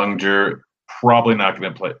 Bellinger, probably not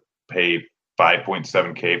going to pay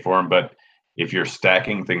 5.7K for him, but if you're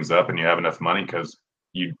stacking things up and you have enough money because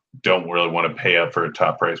you don't really want to pay up for a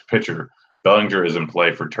top price pitcher, Bellinger is in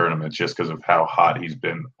play for tournaments just because of how hot he's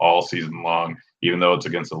been all season long, even though it's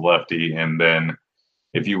against a lefty. And then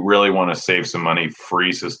if you really want to save some money,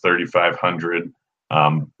 Freese is $3,500,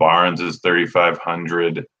 Barnes is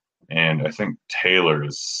 $3,500, and I think Taylor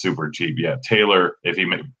is super cheap. Yeah, Taylor, if he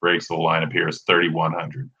breaks the lineup here, is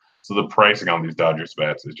 $3,100. So the pricing on these Dodgers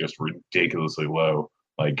bats is just ridiculously low.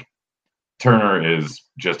 Like Turner is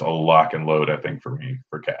just a lock and load, I think, for me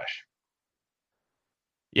for cash.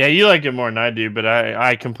 Yeah, you like it more than I do, but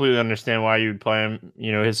I completely understand why you would play him.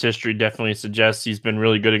 His history definitely suggests he's been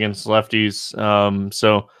really good against lefties.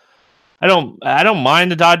 So I don't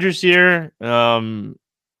mind the Dodgers here.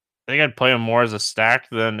 I think I'd play him more as a stack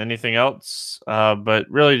than anything else. But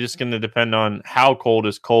really just going to depend on how cold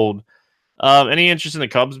is cold. Any interest in the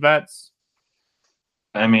Cubs bats?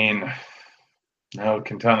 I mean, no,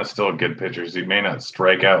 Quintana's still a good pitcher. He may not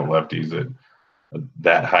strike out lefties at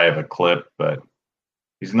that high of a clip, but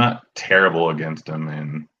he's not terrible against them.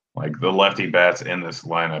 And Like the lefty bats in this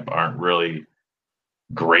lineup aren't really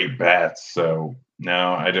great bats. So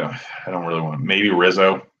no, I don't really want. Maybe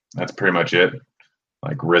Rizzo. That's pretty much it.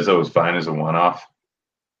 Like Rizzo is fine as a one-off.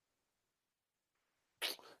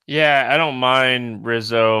 Yeah, I don't mind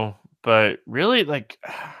Rizzo, but really, like,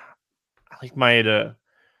 I like Maeda a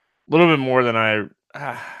little bit more than I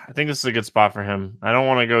think this is a good spot for him. I don't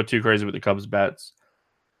want to go too crazy with the Cubs bats.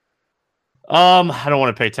 I don't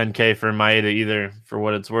want to pay $10K for Maeda either, for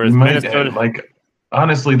what it's worth. Minnesota, like,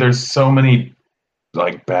 honestly, there's so many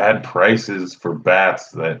like bad prices for bats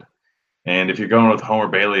that, and if you're going with Homer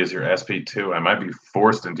Bailey as your SP2, I might be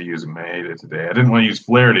forced into using Maeda today. I didn't want to use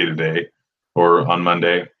Flaherty today or on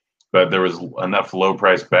Monday, but there was enough low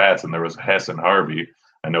price bats, and there was Hess and Harvey.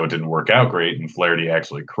 I know it didn't work out great, and Flaherty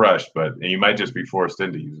actually crushed, but you might just be forced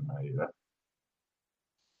into using Maeda.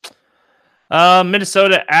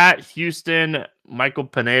 Minnesota at Houston. Michael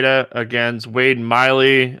Pineda against Wade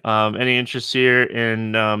Miley. Any interest here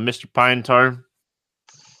in Mr. Pine Tar?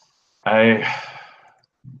 I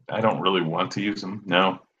don't really want to use him.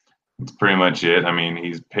 No, that's pretty much it. I mean,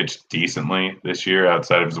 he's pitched decently this year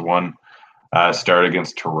outside of his one start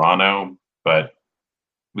against Toronto, but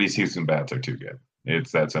these Houston bats are too good.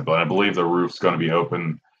 It's that simple. And I believe the roof's going to be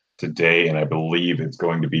open today, and I believe it's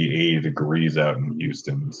going to be 80 degrees out in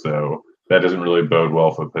Houston. So that doesn't really bode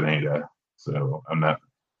well for Pineda. So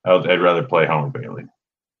I'd rather play Homer Bailey.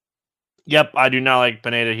 Yep, I do not like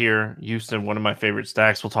Pineda here. Houston, one of my favorite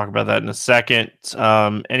stacks. We'll talk about that in a second.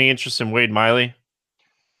 Any interest in Wade Miley?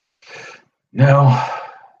 No,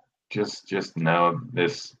 just no.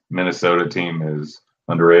 This Minnesota team is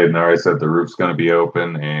underrated, and I already said the roof's going to be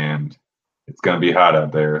open, and it's going to be hot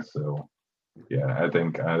out there. So, yeah, I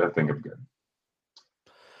think I'm good.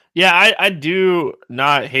 Yeah, I do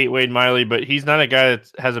not hate Wade Miley, but he's not a guy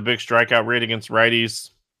that has a big strikeout rate against righties,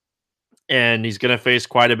 and he's going to face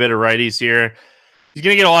quite a bit of righties here. He's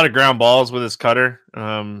going to get a lot of ground balls with his cutter,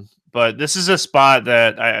 but this is a spot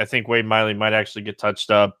that I think Wade Miley might actually get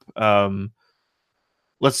touched up.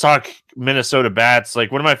 Let's talk Minnesota bats.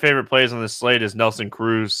 Like, one of my favorite plays on this slate is Nelson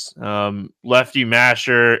Cruz, lefty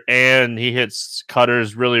masher, and he hits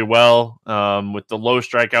cutters really well with the low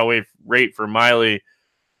strikeout rate for Miley.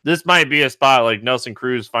 This might be a spot like Nelson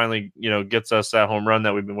Cruz finally, gets us that home run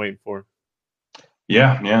that we've been waiting for.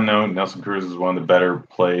 Yeah, no, Nelson Cruz is one of the better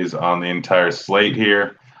plays on the entire slate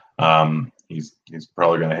here. He's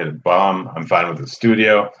probably going to hit a bomb. I'm fine with the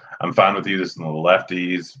studio. I'm fine with using the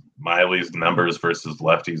lefties. Miley's numbers versus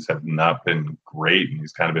lefties have not been great, and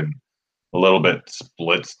he's kind of been a little bit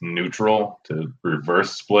splits neutral to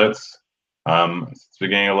reverse splits since the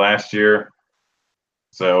beginning of last year.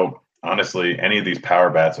 So honestly, any of these power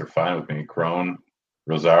bats are fine with me. Crone,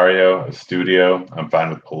 Rosario, Studio. I'm fine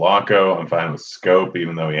with Polanco. I'm fine with Scope,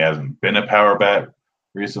 even though he hasn't been a power bat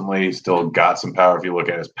recently. He's still got some power if you look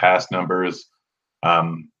at his past numbers.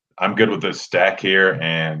 I'm good with this stack here,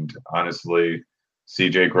 and honestly,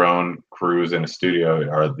 CJ Crone, Cruz, and Studio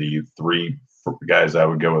are the three guys I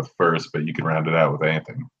would go with first, but you can round it out with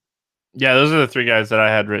anything. Yeah, those are the three guys that I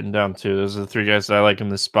had written down too. Those are the three guys that I like in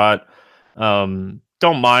this spot. Don't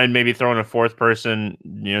mind maybe throwing a fourth person,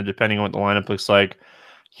 depending on what the lineup looks like.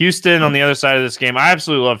 Houston on the other side of this game. I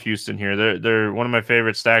absolutely love Houston here. They're one of my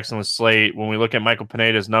favorite stacks on the slate. When we look at Michael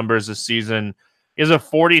Pineda's numbers this season, is a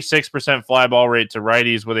 46% fly ball rate to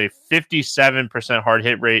righties with a 57% hard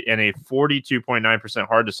hit rate and a 42.9%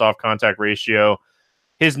 hard to soft contact ratio.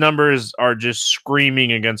 His numbers are just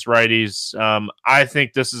screaming against righties. I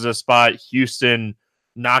think this is a spot Houston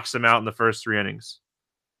knocks them out in the first 3 innings.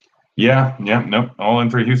 Yeah, nope. All in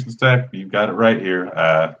for Houston stack. You've got it right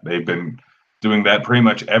here. They've been doing that pretty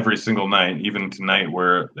much every single night, even tonight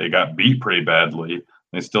where they got beat pretty badly.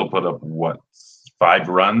 They still put up, 5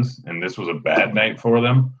 runs, and this was a bad night for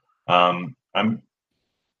them. I'm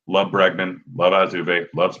love Bregman, love Altuve,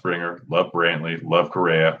 love Springer, love Brantley, love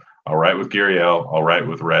Correa. All right with Gurriel, all right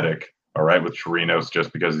with Reddick, all right with Chirinos,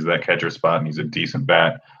 just because he's that catcher spot and he's a decent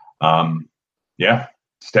bat.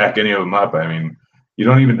 Stack any of them up. I mean, you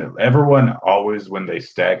don't even – everyone always, when they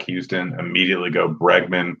stack Houston, immediately go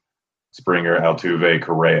Bregman, Springer, Altuve,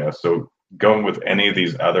 Correa. So going with any of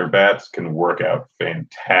these other bats can work out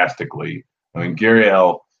fantastically. I mean,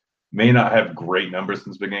 Gurriel may not have great numbers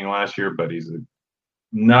since the beginning of last year, but he's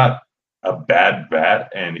not a bad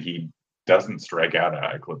bat, and he doesn't strike out at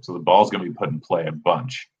high clip. So the ball's going to be put in play a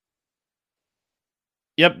bunch.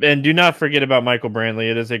 Yep, and do not forget about Michael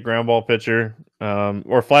Brantley. It is a ground ball pitcher,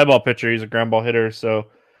 or fly ball pitcher. He's a ground ball hitter, so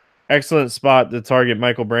excellent spot to target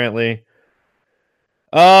Michael Brantley.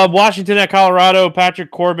 Washington at Colorado,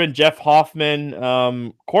 Patrick Corbin, Jeff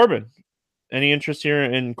Hoffman. Corbin, any interest here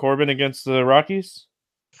in Corbin against the Rockies?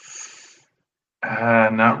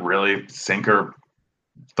 Not really. Sinker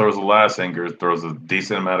throws a lot of sinkers, throws a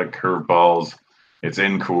decent amount of curveballs. It's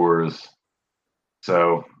in Coors.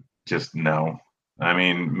 So just no. I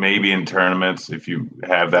mean, maybe in tournaments if you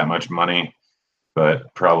have that much money,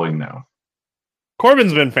 but probably no.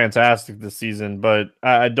 Corbin's been fantastic this season, but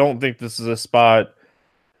I don't think this is a spot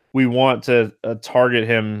we want to target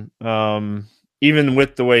him. Even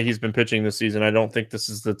with the way he's been pitching this season, I don't think this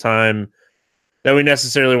is the time that we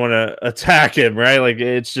necessarily want to attack him, right? Like,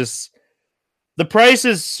 it's just the price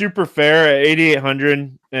is super fair at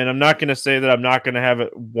 8,800, and I'm not going to say that I'm not going to have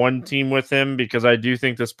one team with him because I do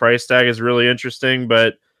think this price tag is really interesting,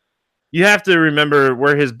 but you have to remember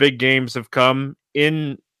where his big games have come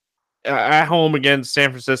in at home against San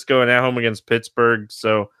Francisco and at home against Pittsburgh.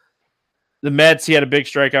 So the Mets, he had a big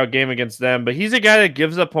strikeout game against them, but he's a guy that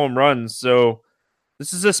gives up home runs. So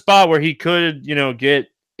this is a spot where he could, get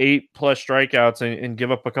 8+ strikeouts and give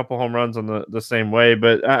up a couple home runs on the same way.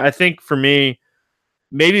 But I think for me,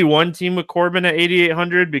 maybe one team with Corbin at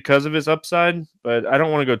 8,800 because of his upside, but I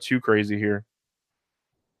don't want to go too crazy here.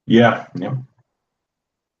 Yeah.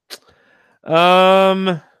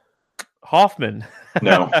 Hoffman.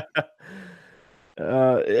 No.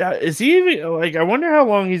 Is he even I wonder how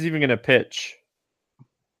long he's even going to pitch.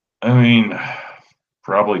 I mean,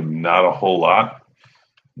 probably not a whole lot.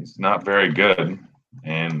 He's not very good,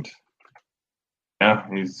 and yeah,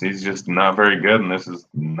 he's just not very good, and this is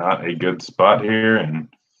not a good spot here, and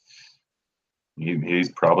he's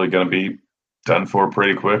probably going to be done for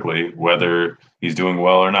pretty quickly, whether he's doing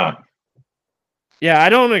well or not. Yeah, I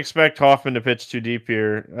don't expect Hoffman to pitch too deep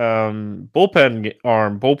here.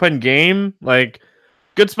 Bullpen game,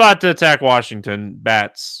 good spot to attack Washington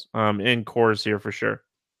bats in Coors here for sure.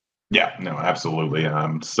 Yeah, no, absolutely.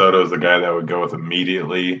 Soto's the guy that would go with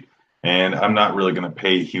immediately, and I'm not really going to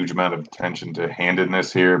pay a huge amount of attention to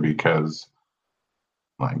handedness here because,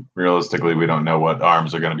 realistically, we don't know what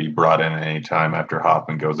arms are going to be brought in at any time after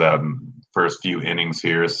Hoffman goes out in first few innings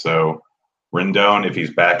here. So Rendon, if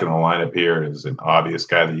he's back in the lineup here, is an obvious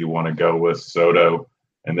guy that you want to go with. Soto,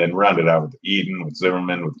 and then round it out with Eden, with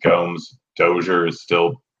Zimmerman, with Gomes. Dozier is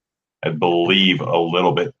still, I believe, a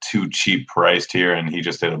little bit too cheap priced here, and he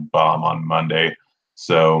just hit a bomb on Monday.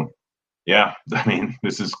 So, yeah, I mean,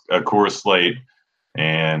 this is a Coors slate,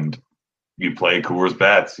 and you play Coors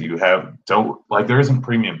bats. There isn't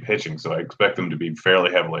premium pitching, so I expect them to be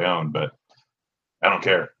fairly heavily owned, but I don't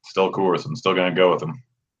care. Still Coors. I'm still going to go with them.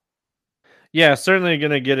 Yeah, certainly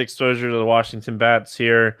going to get exposure to the Washington bats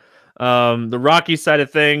here. The Rockies side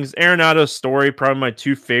of things, Arenado, Story, probably my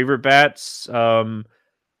two favorite bats.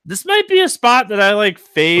 This might be a spot that I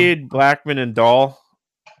fade Blackmon and Dahl.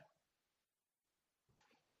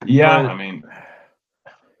 Yeah,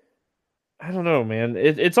 I don't know, man.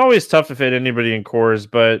 It's always tough to fit anybody in Coors,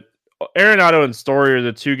 but Arenado and Story are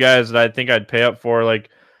the two guys that I think I'd pay up for.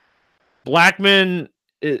 Blackmon,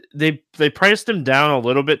 they priced him down a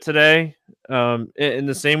little bit today. And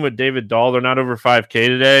the same with David Dahl. They're not over 5K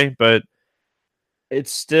today, but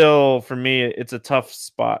it's still, for me, it's a tough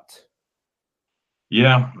spot.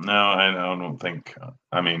 Yeah, no, I don't think.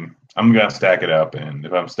 I'm going to stack it up, and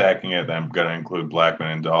if I'm stacking it, then I'm going to include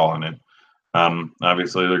Blackmon and Dahl in it.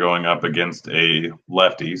 Obviously, they're going up against a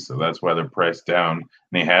lefty, so that's why they're priced down.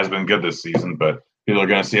 And he has been good this season, but people are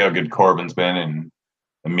going to see how good Corbin's been and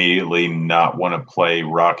immediately not want to play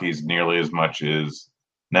Rockies nearly as much as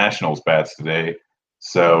Nationals bats today.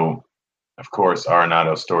 So, of course,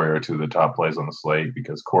 Arenado, Story are two of the top plays on the slate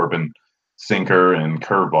because Corbin, sinker and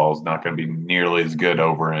curveball is not going to be nearly as good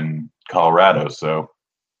over in Colorado. So,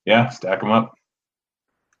 yeah, stack them up.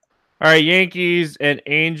 All right, Yankees and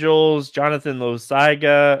Angels, Jonathan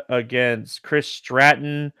Loaizaga against Chris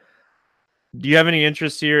Stratton. Do you have any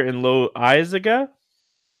interest here in Loaizaga?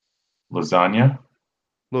 Lasagna?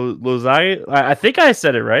 Loaizaga? I think I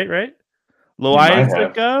said it right?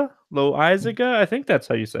 Loaizaga? I think that's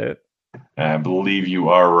how you say it. I believe you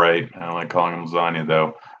are right. I don't like calling him lasagna,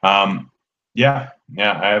 though. Yeah,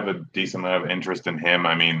 I have a decent amount of interest in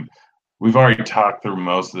him. We've already talked through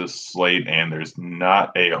most of this slate, and there's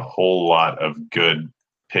not a whole lot of good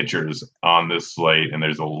pitchers on this slate, and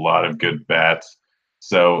there's a lot of good bats.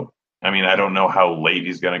 So, I don't know how late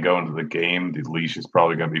he's going to go into the game. The leash is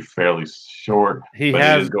probably going to be fairly short.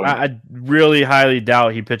 I really highly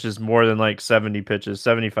doubt he pitches more than 70 pitches,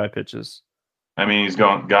 75 pitches. He's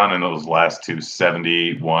gone in those last two,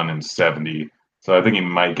 71 and 70. So I think he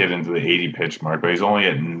might get into the 80 pitch mark, but he's only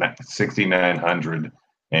at 6,900.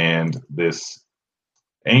 And this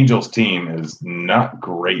Angels team is not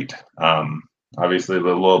great. Obviously, they're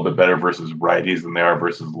a little bit better versus righties than they are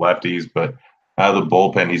versus lefties, but out of the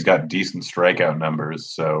bullpen, he's got decent strikeout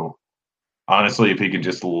numbers. So honestly, if he could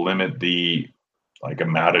just limit the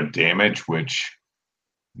amount of damage, which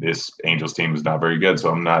this Angels team is not very good, so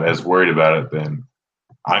I'm not as worried about it, then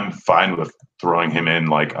I'm fine with throwing him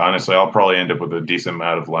in. Honestly, I'll probably end up with a decent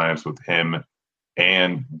amount of lineups with him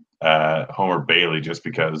and Homer Bailey just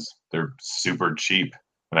because they're super cheap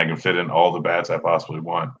and I can fit in all the bats I possibly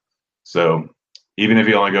want. So even if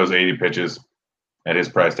he only goes 80 pitches at his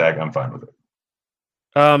price tag, I'm fine with it.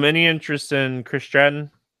 Any interest in Chris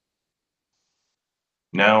Stratton?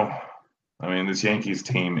 No. I mean, this Yankees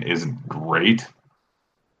team isn't great,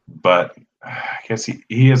 but I guess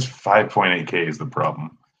he has 5.8K is the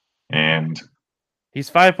problem. And he's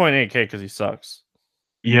 5.8K because he sucks.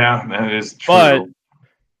 Yeah, that is true. But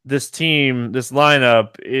this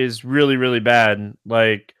lineup is really, really bad.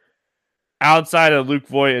 Outside of Luke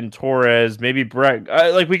Voit and Torres, maybe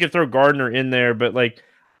Brett, we could throw Gardner in there, but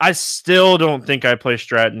I still don't think I play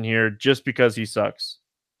Stratton here just because he sucks.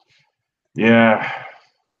 Yeah.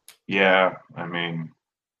 I mean,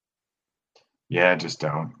 just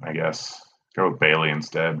don't. I guess go with Bailey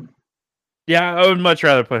instead. Yeah, I would much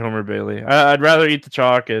rather play Homer Bailey. I'd rather eat the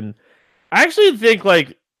chalk, and I actually think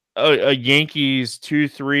a Yankees 2,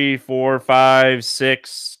 3, 4, 5,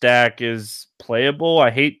 6 stack is playable. I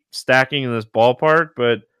hate stacking in this ballpark,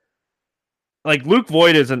 but Luke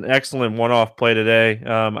Voit is an excellent one-off play today.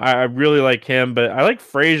 I really like him, but I like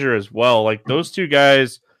Frazier as well. Those two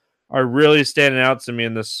guys are really standing out to me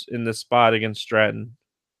in this spot against Stratton.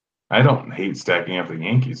 I don't hate stacking up the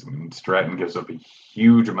Yankees. I mean, Stratton gives up a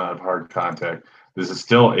huge amount of hard contact. This is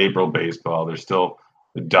still April baseball. There's still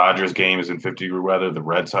the Dodgers game is in 50-degree weather. The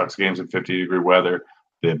Red Sox game's in 50-degree weather.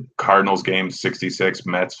 The Cardinals game 66,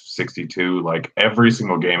 Mets 62. Every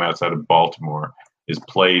single game outside of Baltimore is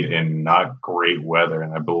played in not great weather.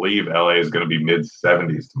 And I believe LA is going to be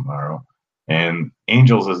mid-70s tomorrow. And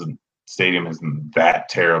Angels' stadium isn't that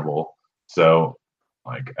terrible. So,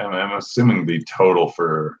 I'm assuming the total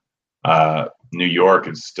for New York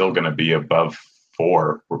is still going to be above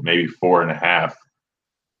 4 or maybe 4.5.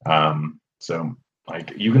 So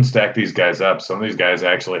you can stack these guys up. Some of these guys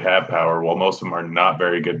actually have power, while most of them are not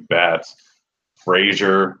very good bats.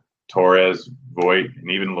 Frazier, Torres, Voit, and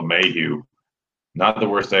even LeMahieu, not the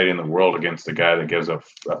worst idea in the world against a guy that gives up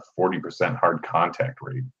a 40% hard contact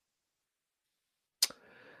rate.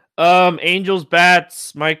 Angels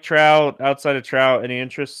bats, Mike Trout, outside of Trout, any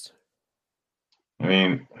interest? I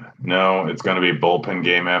mean, no, it's going to be a bullpen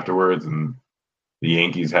game afterwards, and the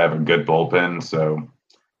Yankees have a good bullpen, so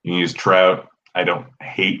you can use Trout. I don't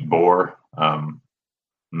hate Bohr, and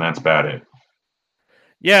that's about it.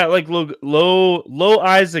 Yeah, Lo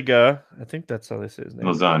Izaga, I think that's how they say his name.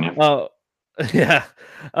 Lasagna. Yeah.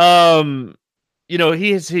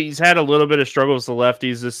 He's had a little bit of struggles with the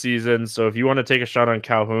lefties this season, so if you want to take a shot on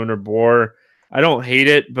Calhoun or Bohr, I don't hate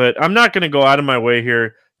it, but I'm not going to go out of my way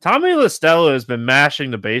here. Tommy La Stella has been mashing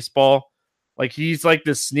the baseball. He's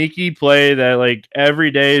this sneaky play that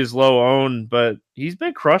every day is low owned, but he's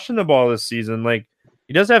been crushing the ball this season.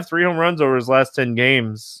 He does have 3 home runs over his last 10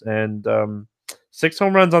 games and 6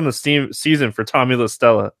 home runs on the season for Tommy La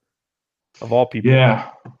Stella, of all people.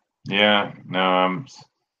 Yeah. No,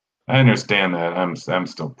 I understand that. I'm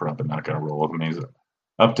still probably not going to roll with him. He's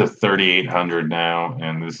up to 3,800 now,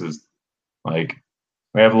 and this is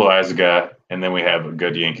we have Loaizaga, and then we have a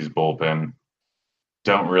good Yankees bullpen.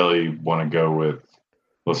 Don't really want to go with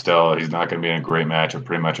La Stella. He's not going to be in a great matchup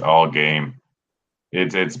pretty much all game.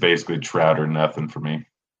 It's basically Trout or nothing for me.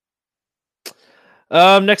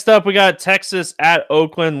 Next up, we got Texas at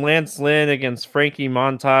Oakland. Lance Lynn against Frankie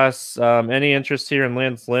Montas. Any interest here in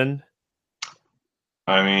Lance Lynn?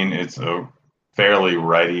 I mean, it's a fairly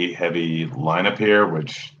righty-heavy lineup here,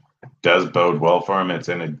 which does bode well for him. It's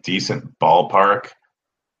in a decent ballpark.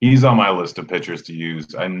 He's on my list of pitchers to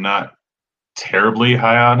use. I'm not terribly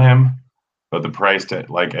high on him, but the price tag,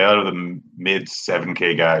 out of the mid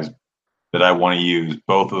 7K guys that I want to use,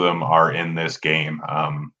 both of them are in this game.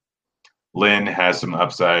 Lynn has some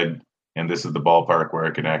upside, and this is the ballpark where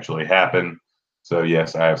it can actually happen. So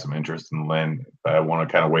yes, I have some interest in Lynn, but I want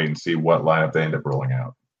to kind of wait and see what lineup they end up rolling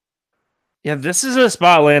out. Yeah, this is a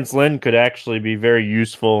spot Lance Lynn could actually be very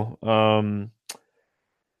useful.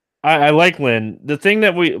 I like Lynn. The thing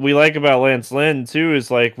that we like about Lance Lynn too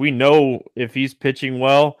is we know if he's pitching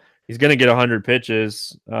well, he's going to get 100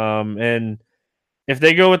 pitches. And if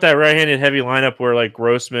they go with that right-handed heavy lineup where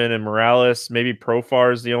Grossman and Morales, maybe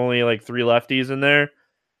Profar is the only 3 lefties in there,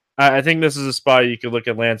 I think this is a spot you could look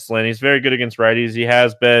at Lance Lynn. He's very good against righties. He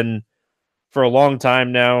has been for a long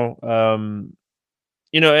time now. And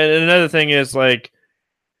another thing is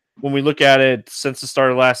when we look at it since the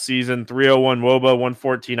start of last season, 301 WOBA,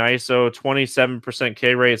 114 ISO, 27%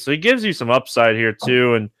 K rate. So he gives you some upside here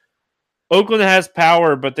too. And Oakland has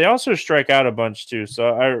power, but they also strike out a bunch too. So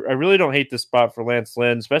I really don't hate this spot for Lance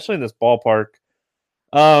Lynn, especially in this ballpark.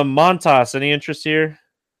 Montas, any interest here?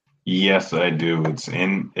 Yes, I do.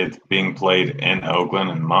 It's being played in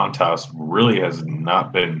Oakland, and Montas really has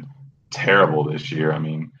not been terrible this year. I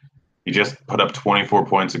mean, he just put up 24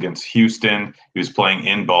 points against Houston. He was playing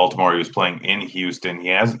in Baltimore. He was playing in Houston. He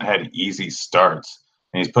hasn't had easy starts,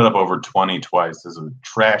 and he's put up over 20 twice. This is a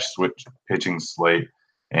trash switch pitching slate,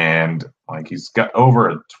 and like he's got over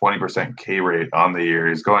a 20% K rate on the year.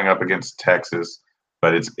 He's going up against Texas,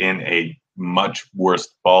 but it's in a much worse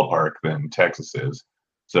ballpark than Texas is.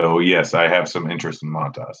 So, yes, I have some interest in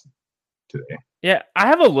Montas today. Yeah, I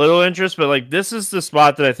have a little interest, but like this is the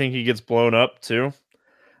spot that I think he gets blown up too.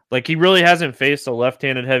 Like he really hasn't faced a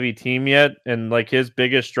left-handed heavy team yet, and like his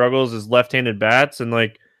biggest struggles is left-handed bats, and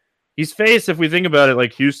like he's faced, if we think about it,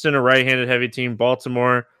 like Houston, a right-handed heavy team,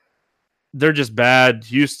 Baltimore, they're just bad.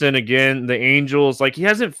 Houston again, the Angels, like he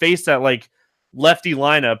hasn't faced that like lefty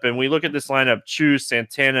lineup, and we look at this lineup: Chu,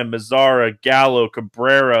 Santana, Mazzara, Gallo,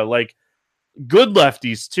 Cabrera, like good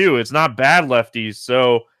lefties too. It's not bad lefties.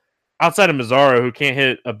 So outside of Mazzara, who can't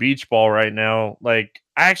hit a beach ball right now, like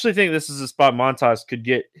I actually think this is a spot Montas could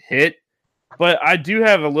get hit. But I do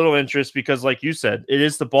have a little interest because, like you said, it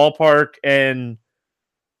is the ballpark, and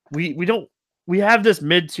we have this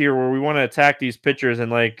mid tier where we want to attack these pitchers,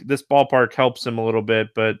 and like this ballpark helps him a little bit.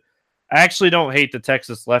 But I actually don't hate the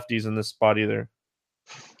Texas lefties in this spot either.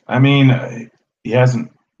 I mean, he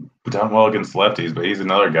hasn't done well against lefties, but he's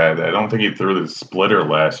another guy that I don't think he threw the splitter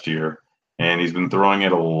last year, and he's been throwing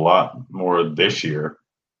it a lot more this year.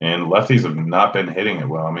 And lefties have not been hitting it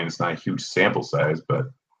well. I mean, it's not a huge sample size, but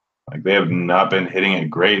like they have not been hitting it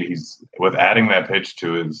great. He's with adding that pitch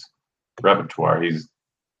to his repertoire, he's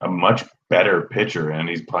a much better pitcher, and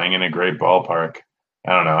he's playing in a great ballpark.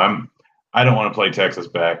 I don't know. I don't want to play Texas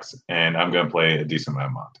backs, and I'm going to play a decent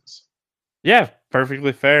amount of Montas. Yeah,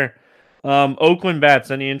 perfectly fair. Oakland bats,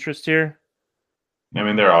 any interest here? I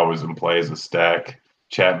mean, they're always in play as a stack.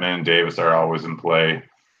 Chapman and Davis are always in play.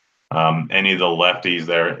 Any of the lefties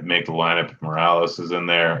that make the lineup, Morales is in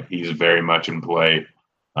there. He's very much in play.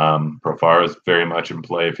 Profar is very much in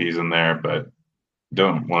play if he's in there, but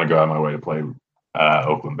don't want to go out of my way to play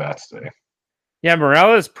Oakland bats today. Yeah,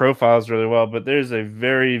 Morales profiles really well, but there's a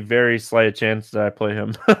very, very slight chance that I play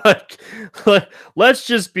him. Let's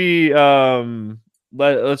just be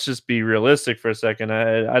let's just be realistic for a second.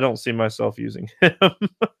 I don't see myself using him.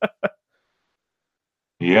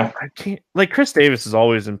 Yeah, I can't. Like Chris Davis is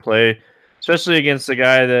always in play, especially against a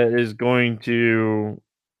guy that is going to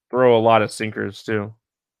throw a lot of sinkers too.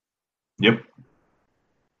 Yep.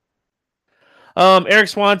 Eric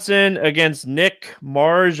Swanson against Nick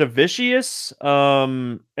Margevicius.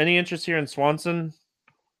 Any interest here in Swanson?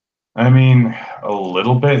 I mean, a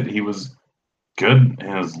little bit. He was good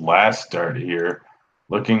in his last start here.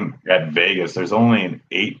 Looking at Vegas, there's only an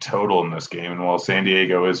 8 total in this game, and while San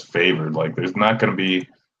Diego is favored, like there's not going to be,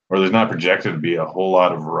 or there's not projected to be a whole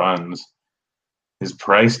lot of runs. His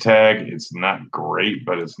price tag, it's not great,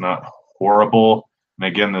 but it's not horrible. And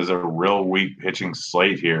again, there's a real weak pitching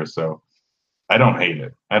slate here, so I don't hate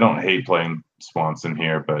it. I don't hate playing Swanson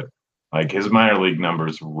here, but like his minor league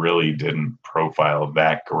numbers really didn't profile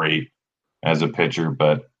that great as a pitcher,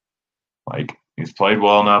 but like he's played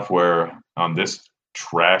well enough where on this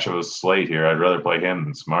trash of a slate here, I'd rather play him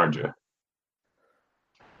than Samardzija.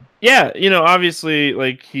 Yeah, obviously,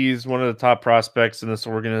 like he's one of the top prospects in this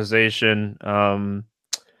organization.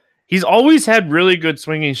 He's always had really good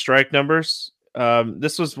swinging strike numbers.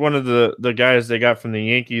 This was one of the guys they got from the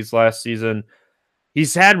Yankees last season.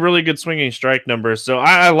 He's had really good swinging strike numbers, so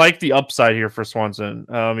I like the upside here for Swanson.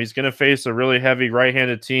 He's going to face a really heavy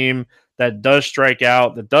right-handed team that does strike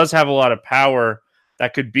out, that does have a lot of power,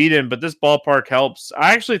 that could beat him, but this ballpark helps.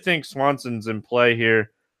 I actually think Swanson's in play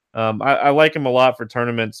here. I like him a lot for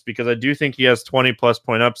tournaments because I do think he has 20-plus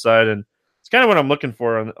point upside, and it's kind of what I'm looking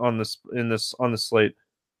for on this slate.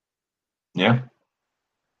 Yeah.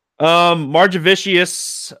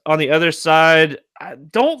 Margevicius on the other side, I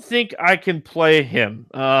don't think I can play him.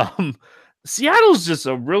 Seattle's just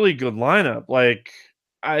a really good lineup. Like,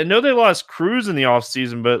 I know they lost Cruz in the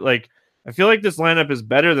offseason, but like I feel like this lineup is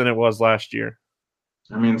better than it was last year.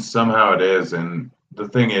 I mean, somehow it is. And the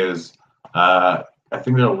thing is, I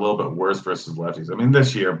think they're a little bit worse versus lefties. I mean,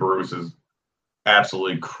 this year, Bruce has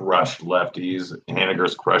absolutely crushed lefties.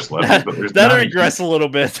 Haniger's crushed lefties. But there's that regress a little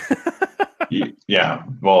bit. Yeah.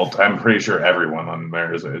 Well, I'm pretty sure everyone on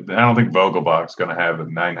there is. I don't think Vogelbach's going to have a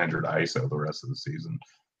 900 ISO the rest of the season.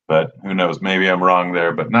 but who knows? Maybe I'm wrong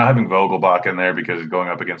there. But not having Vogelbach in there because he's going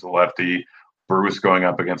up against a lefty, Bruce going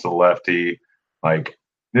up against a lefty, like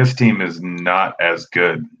this team is not as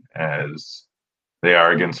good as they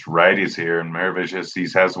are against righties here. And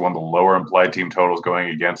Maravich has one of the lower implied team totals going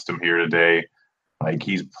against him here today. Like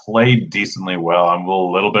he's played decently well. I'm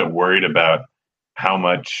a little bit worried about how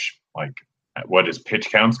much, like, what his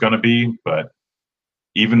pitch count's going to be. But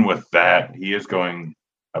even with that, he is going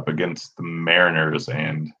up against the Mariners,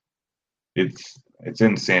 and it's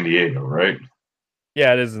in San Diego, right?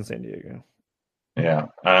 Yeah, it is in San Diego. Yeah.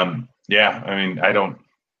 Yeah. I mean, I don't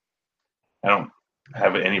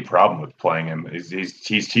have any problem with playing him. He's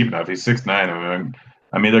cheap enough. He's 6'9". I mean,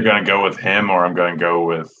 I'm either going to go with him or I'm going to go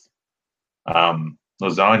with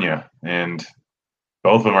Lasagna, and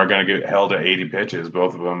both of them are going to get held at 80 pitches.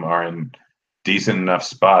 Both of them are in decent enough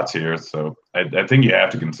spots here, so I think you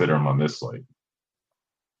have to consider him on this slate.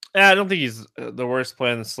 Yeah, I don't think he's the worst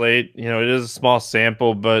play on the slate. You know, it is a small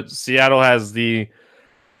sample, but Seattle has the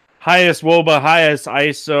highest WOBA, highest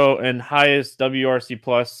ISO, and highest WRC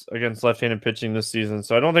plus against left-handed pitching this season.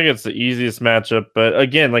 So I don't think it's the easiest matchup. But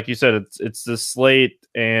again, like you said, it's the slate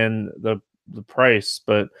and the price.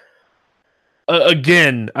 But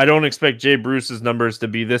again, I don't expect Jay Bruce's numbers to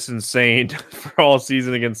be this insane for all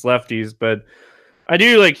season against lefties. But I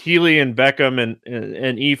do like Healy and Beckham and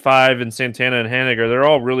E5 and Santana and Haniger. They're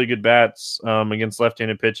all really good bats against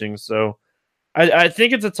left-handed pitching. So I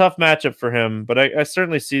think it's a tough matchup for him, but I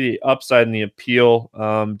certainly see the upside and the appeal.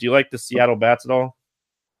 Do you like the Seattle bats at all?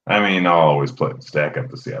 I mean, I'll always stack up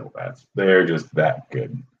the Seattle bats. They're just that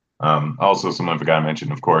good. Also, someone forgot to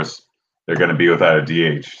mention, of course, they're going to be without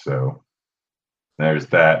a DH, so there's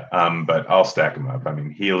that. But I'll stack them up. I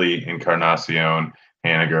mean, Healy, Encarnacion,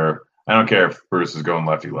 Haniger. I don't care if Bruce is going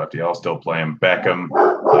lefty-lefty. I'll still play him. Beckham,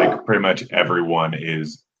 like pretty much everyone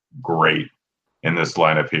is great in this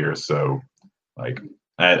lineup here. So, like,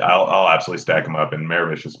 I'll absolutely stack him up. And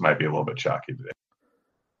Maravich just might be a little bit chalky today.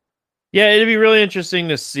 Yeah, it'd be really interesting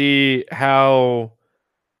to see how,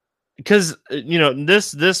 because you know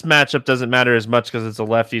this matchup doesn't matter as much because it's a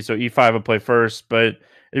lefty, so E5 will play first. But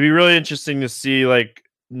it'd be really interesting to see like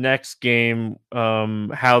next game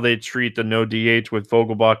how they treat the no DH with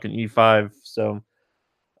Vogelbach and E5. So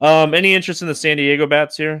any interest in the San Diego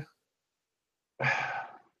bats here?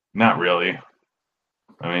 Not really.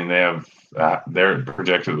 I mean, they have they're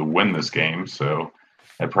projected to win this game, so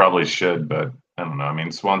I probably should, but I don't know. I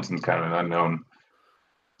mean, Swanson's kind of an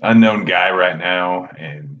unknown guy right now,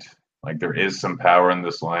 and like there is some power in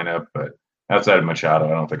this lineup, but outside of Machado,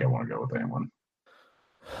 I don't think I want to go with anyone.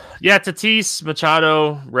 Yeah, Tatis,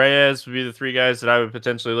 Machado, Reyes would be the three guys that I would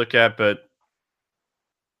potentially look at, but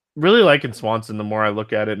really liking Swanson the more I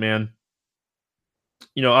look at it, man.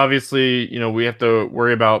 You know, obviously, you know, we have to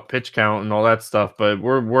worry about pitch count and all that stuff, but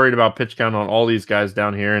we're worried about pitch count on all these guys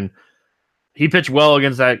down here. And he pitched well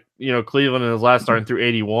against that, you know, Cleveland in his last start through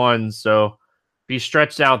 81. So if he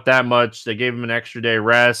stretched out that much, they gave him an extra day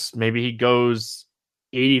rest. Maybe he goes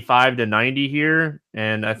 85 to 90 here,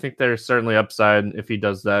 and I think there's certainly upside if he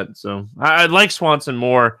does that. So I like Swanson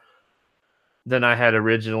more than I had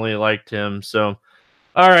originally liked him. So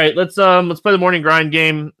all right, let's play the morning grind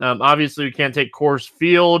game. Obviously we can't take Coors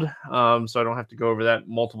Field, so I don't have to go over that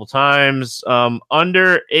multiple times.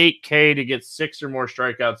 Under 8K to get 6 or more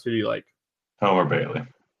strikeouts. Who do you like? Homer Bailey.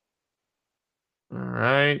 All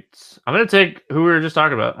right, I'm gonna take who we were just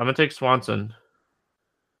talking about. I'm gonna take Swanson.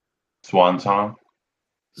 Swanson.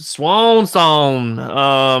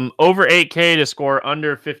 Over 8K to score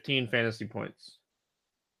under 15 fantasy points.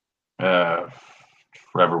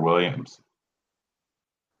 Trevor Williams.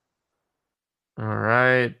 All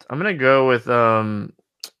right. I'm going to go with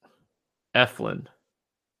Eflin.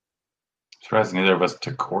 Surprised neither of us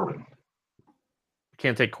took Corbin.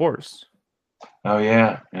 Can't take Coors. Oh,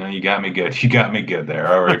 yeah. You got me good. You got me good there.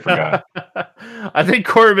 I already forgot. I think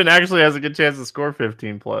Corbin actually has a good chance to score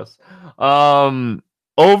 15 plus.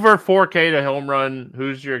 Over 4K to home run.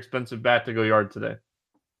 Who's your expensive bat to go yard today?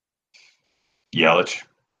 Yelich.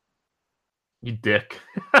 You dick.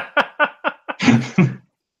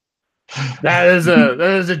 That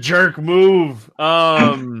is a jerk move.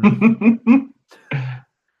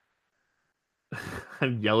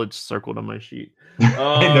 Yelich circled on my sheet.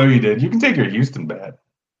 I know you did. You can take your Houston bat.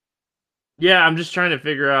 Yeah, I'm just trying to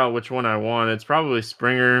figure out which one I want. It's probably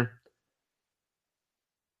Springer.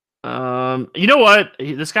 You know what?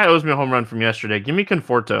 This guy owes me a home run from yesterday. Give me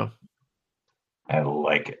Conforto. I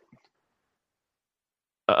like it.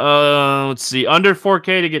 Let's see. Under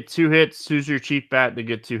 4K to get 2 hits. Who's your cheap bat to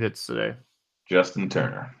get 2 hits today? Justin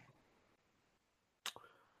Turner.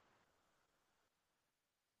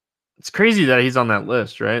 It's crazy that he's on that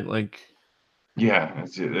list, right? Like, yeah,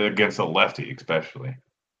 it's against a lefty, especially.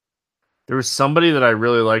 there was somebody that I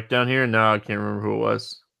really liked down here, and now I can't remember who it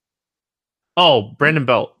was. Oh, Brandon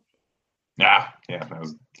Belt. Yeah, that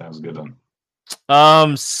was a good one.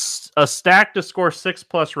 A stack to score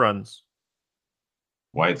 6+ runs.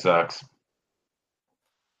 White Sox.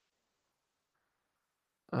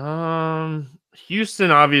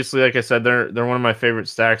 Houston, obviously, like I said, they're one of my favorite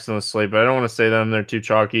stacks on the slate, but I don't want to say them. They're too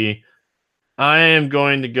chalky. I am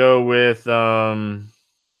going to go with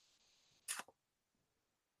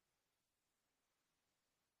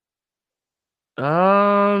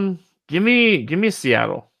give me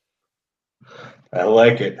Seattle. I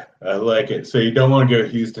like it. So you don't want to go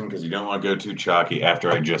Houston because you don't want to go too chalky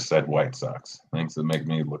after I just said White Sox. Thanks to make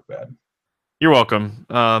me look bad. You're welcome.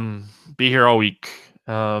 Be here all week.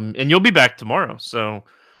 And you'll be back tomorrow. So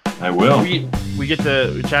I will. We get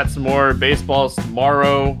to chat some more baseballs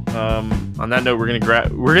tomorrow. On that note, we're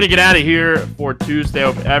gonna get out of here for Tuesday.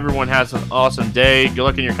 I hope everyone has an awesome day. Good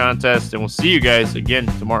luck in your contest, and we'll see you guys again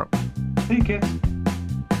tomorrow. Hey kids.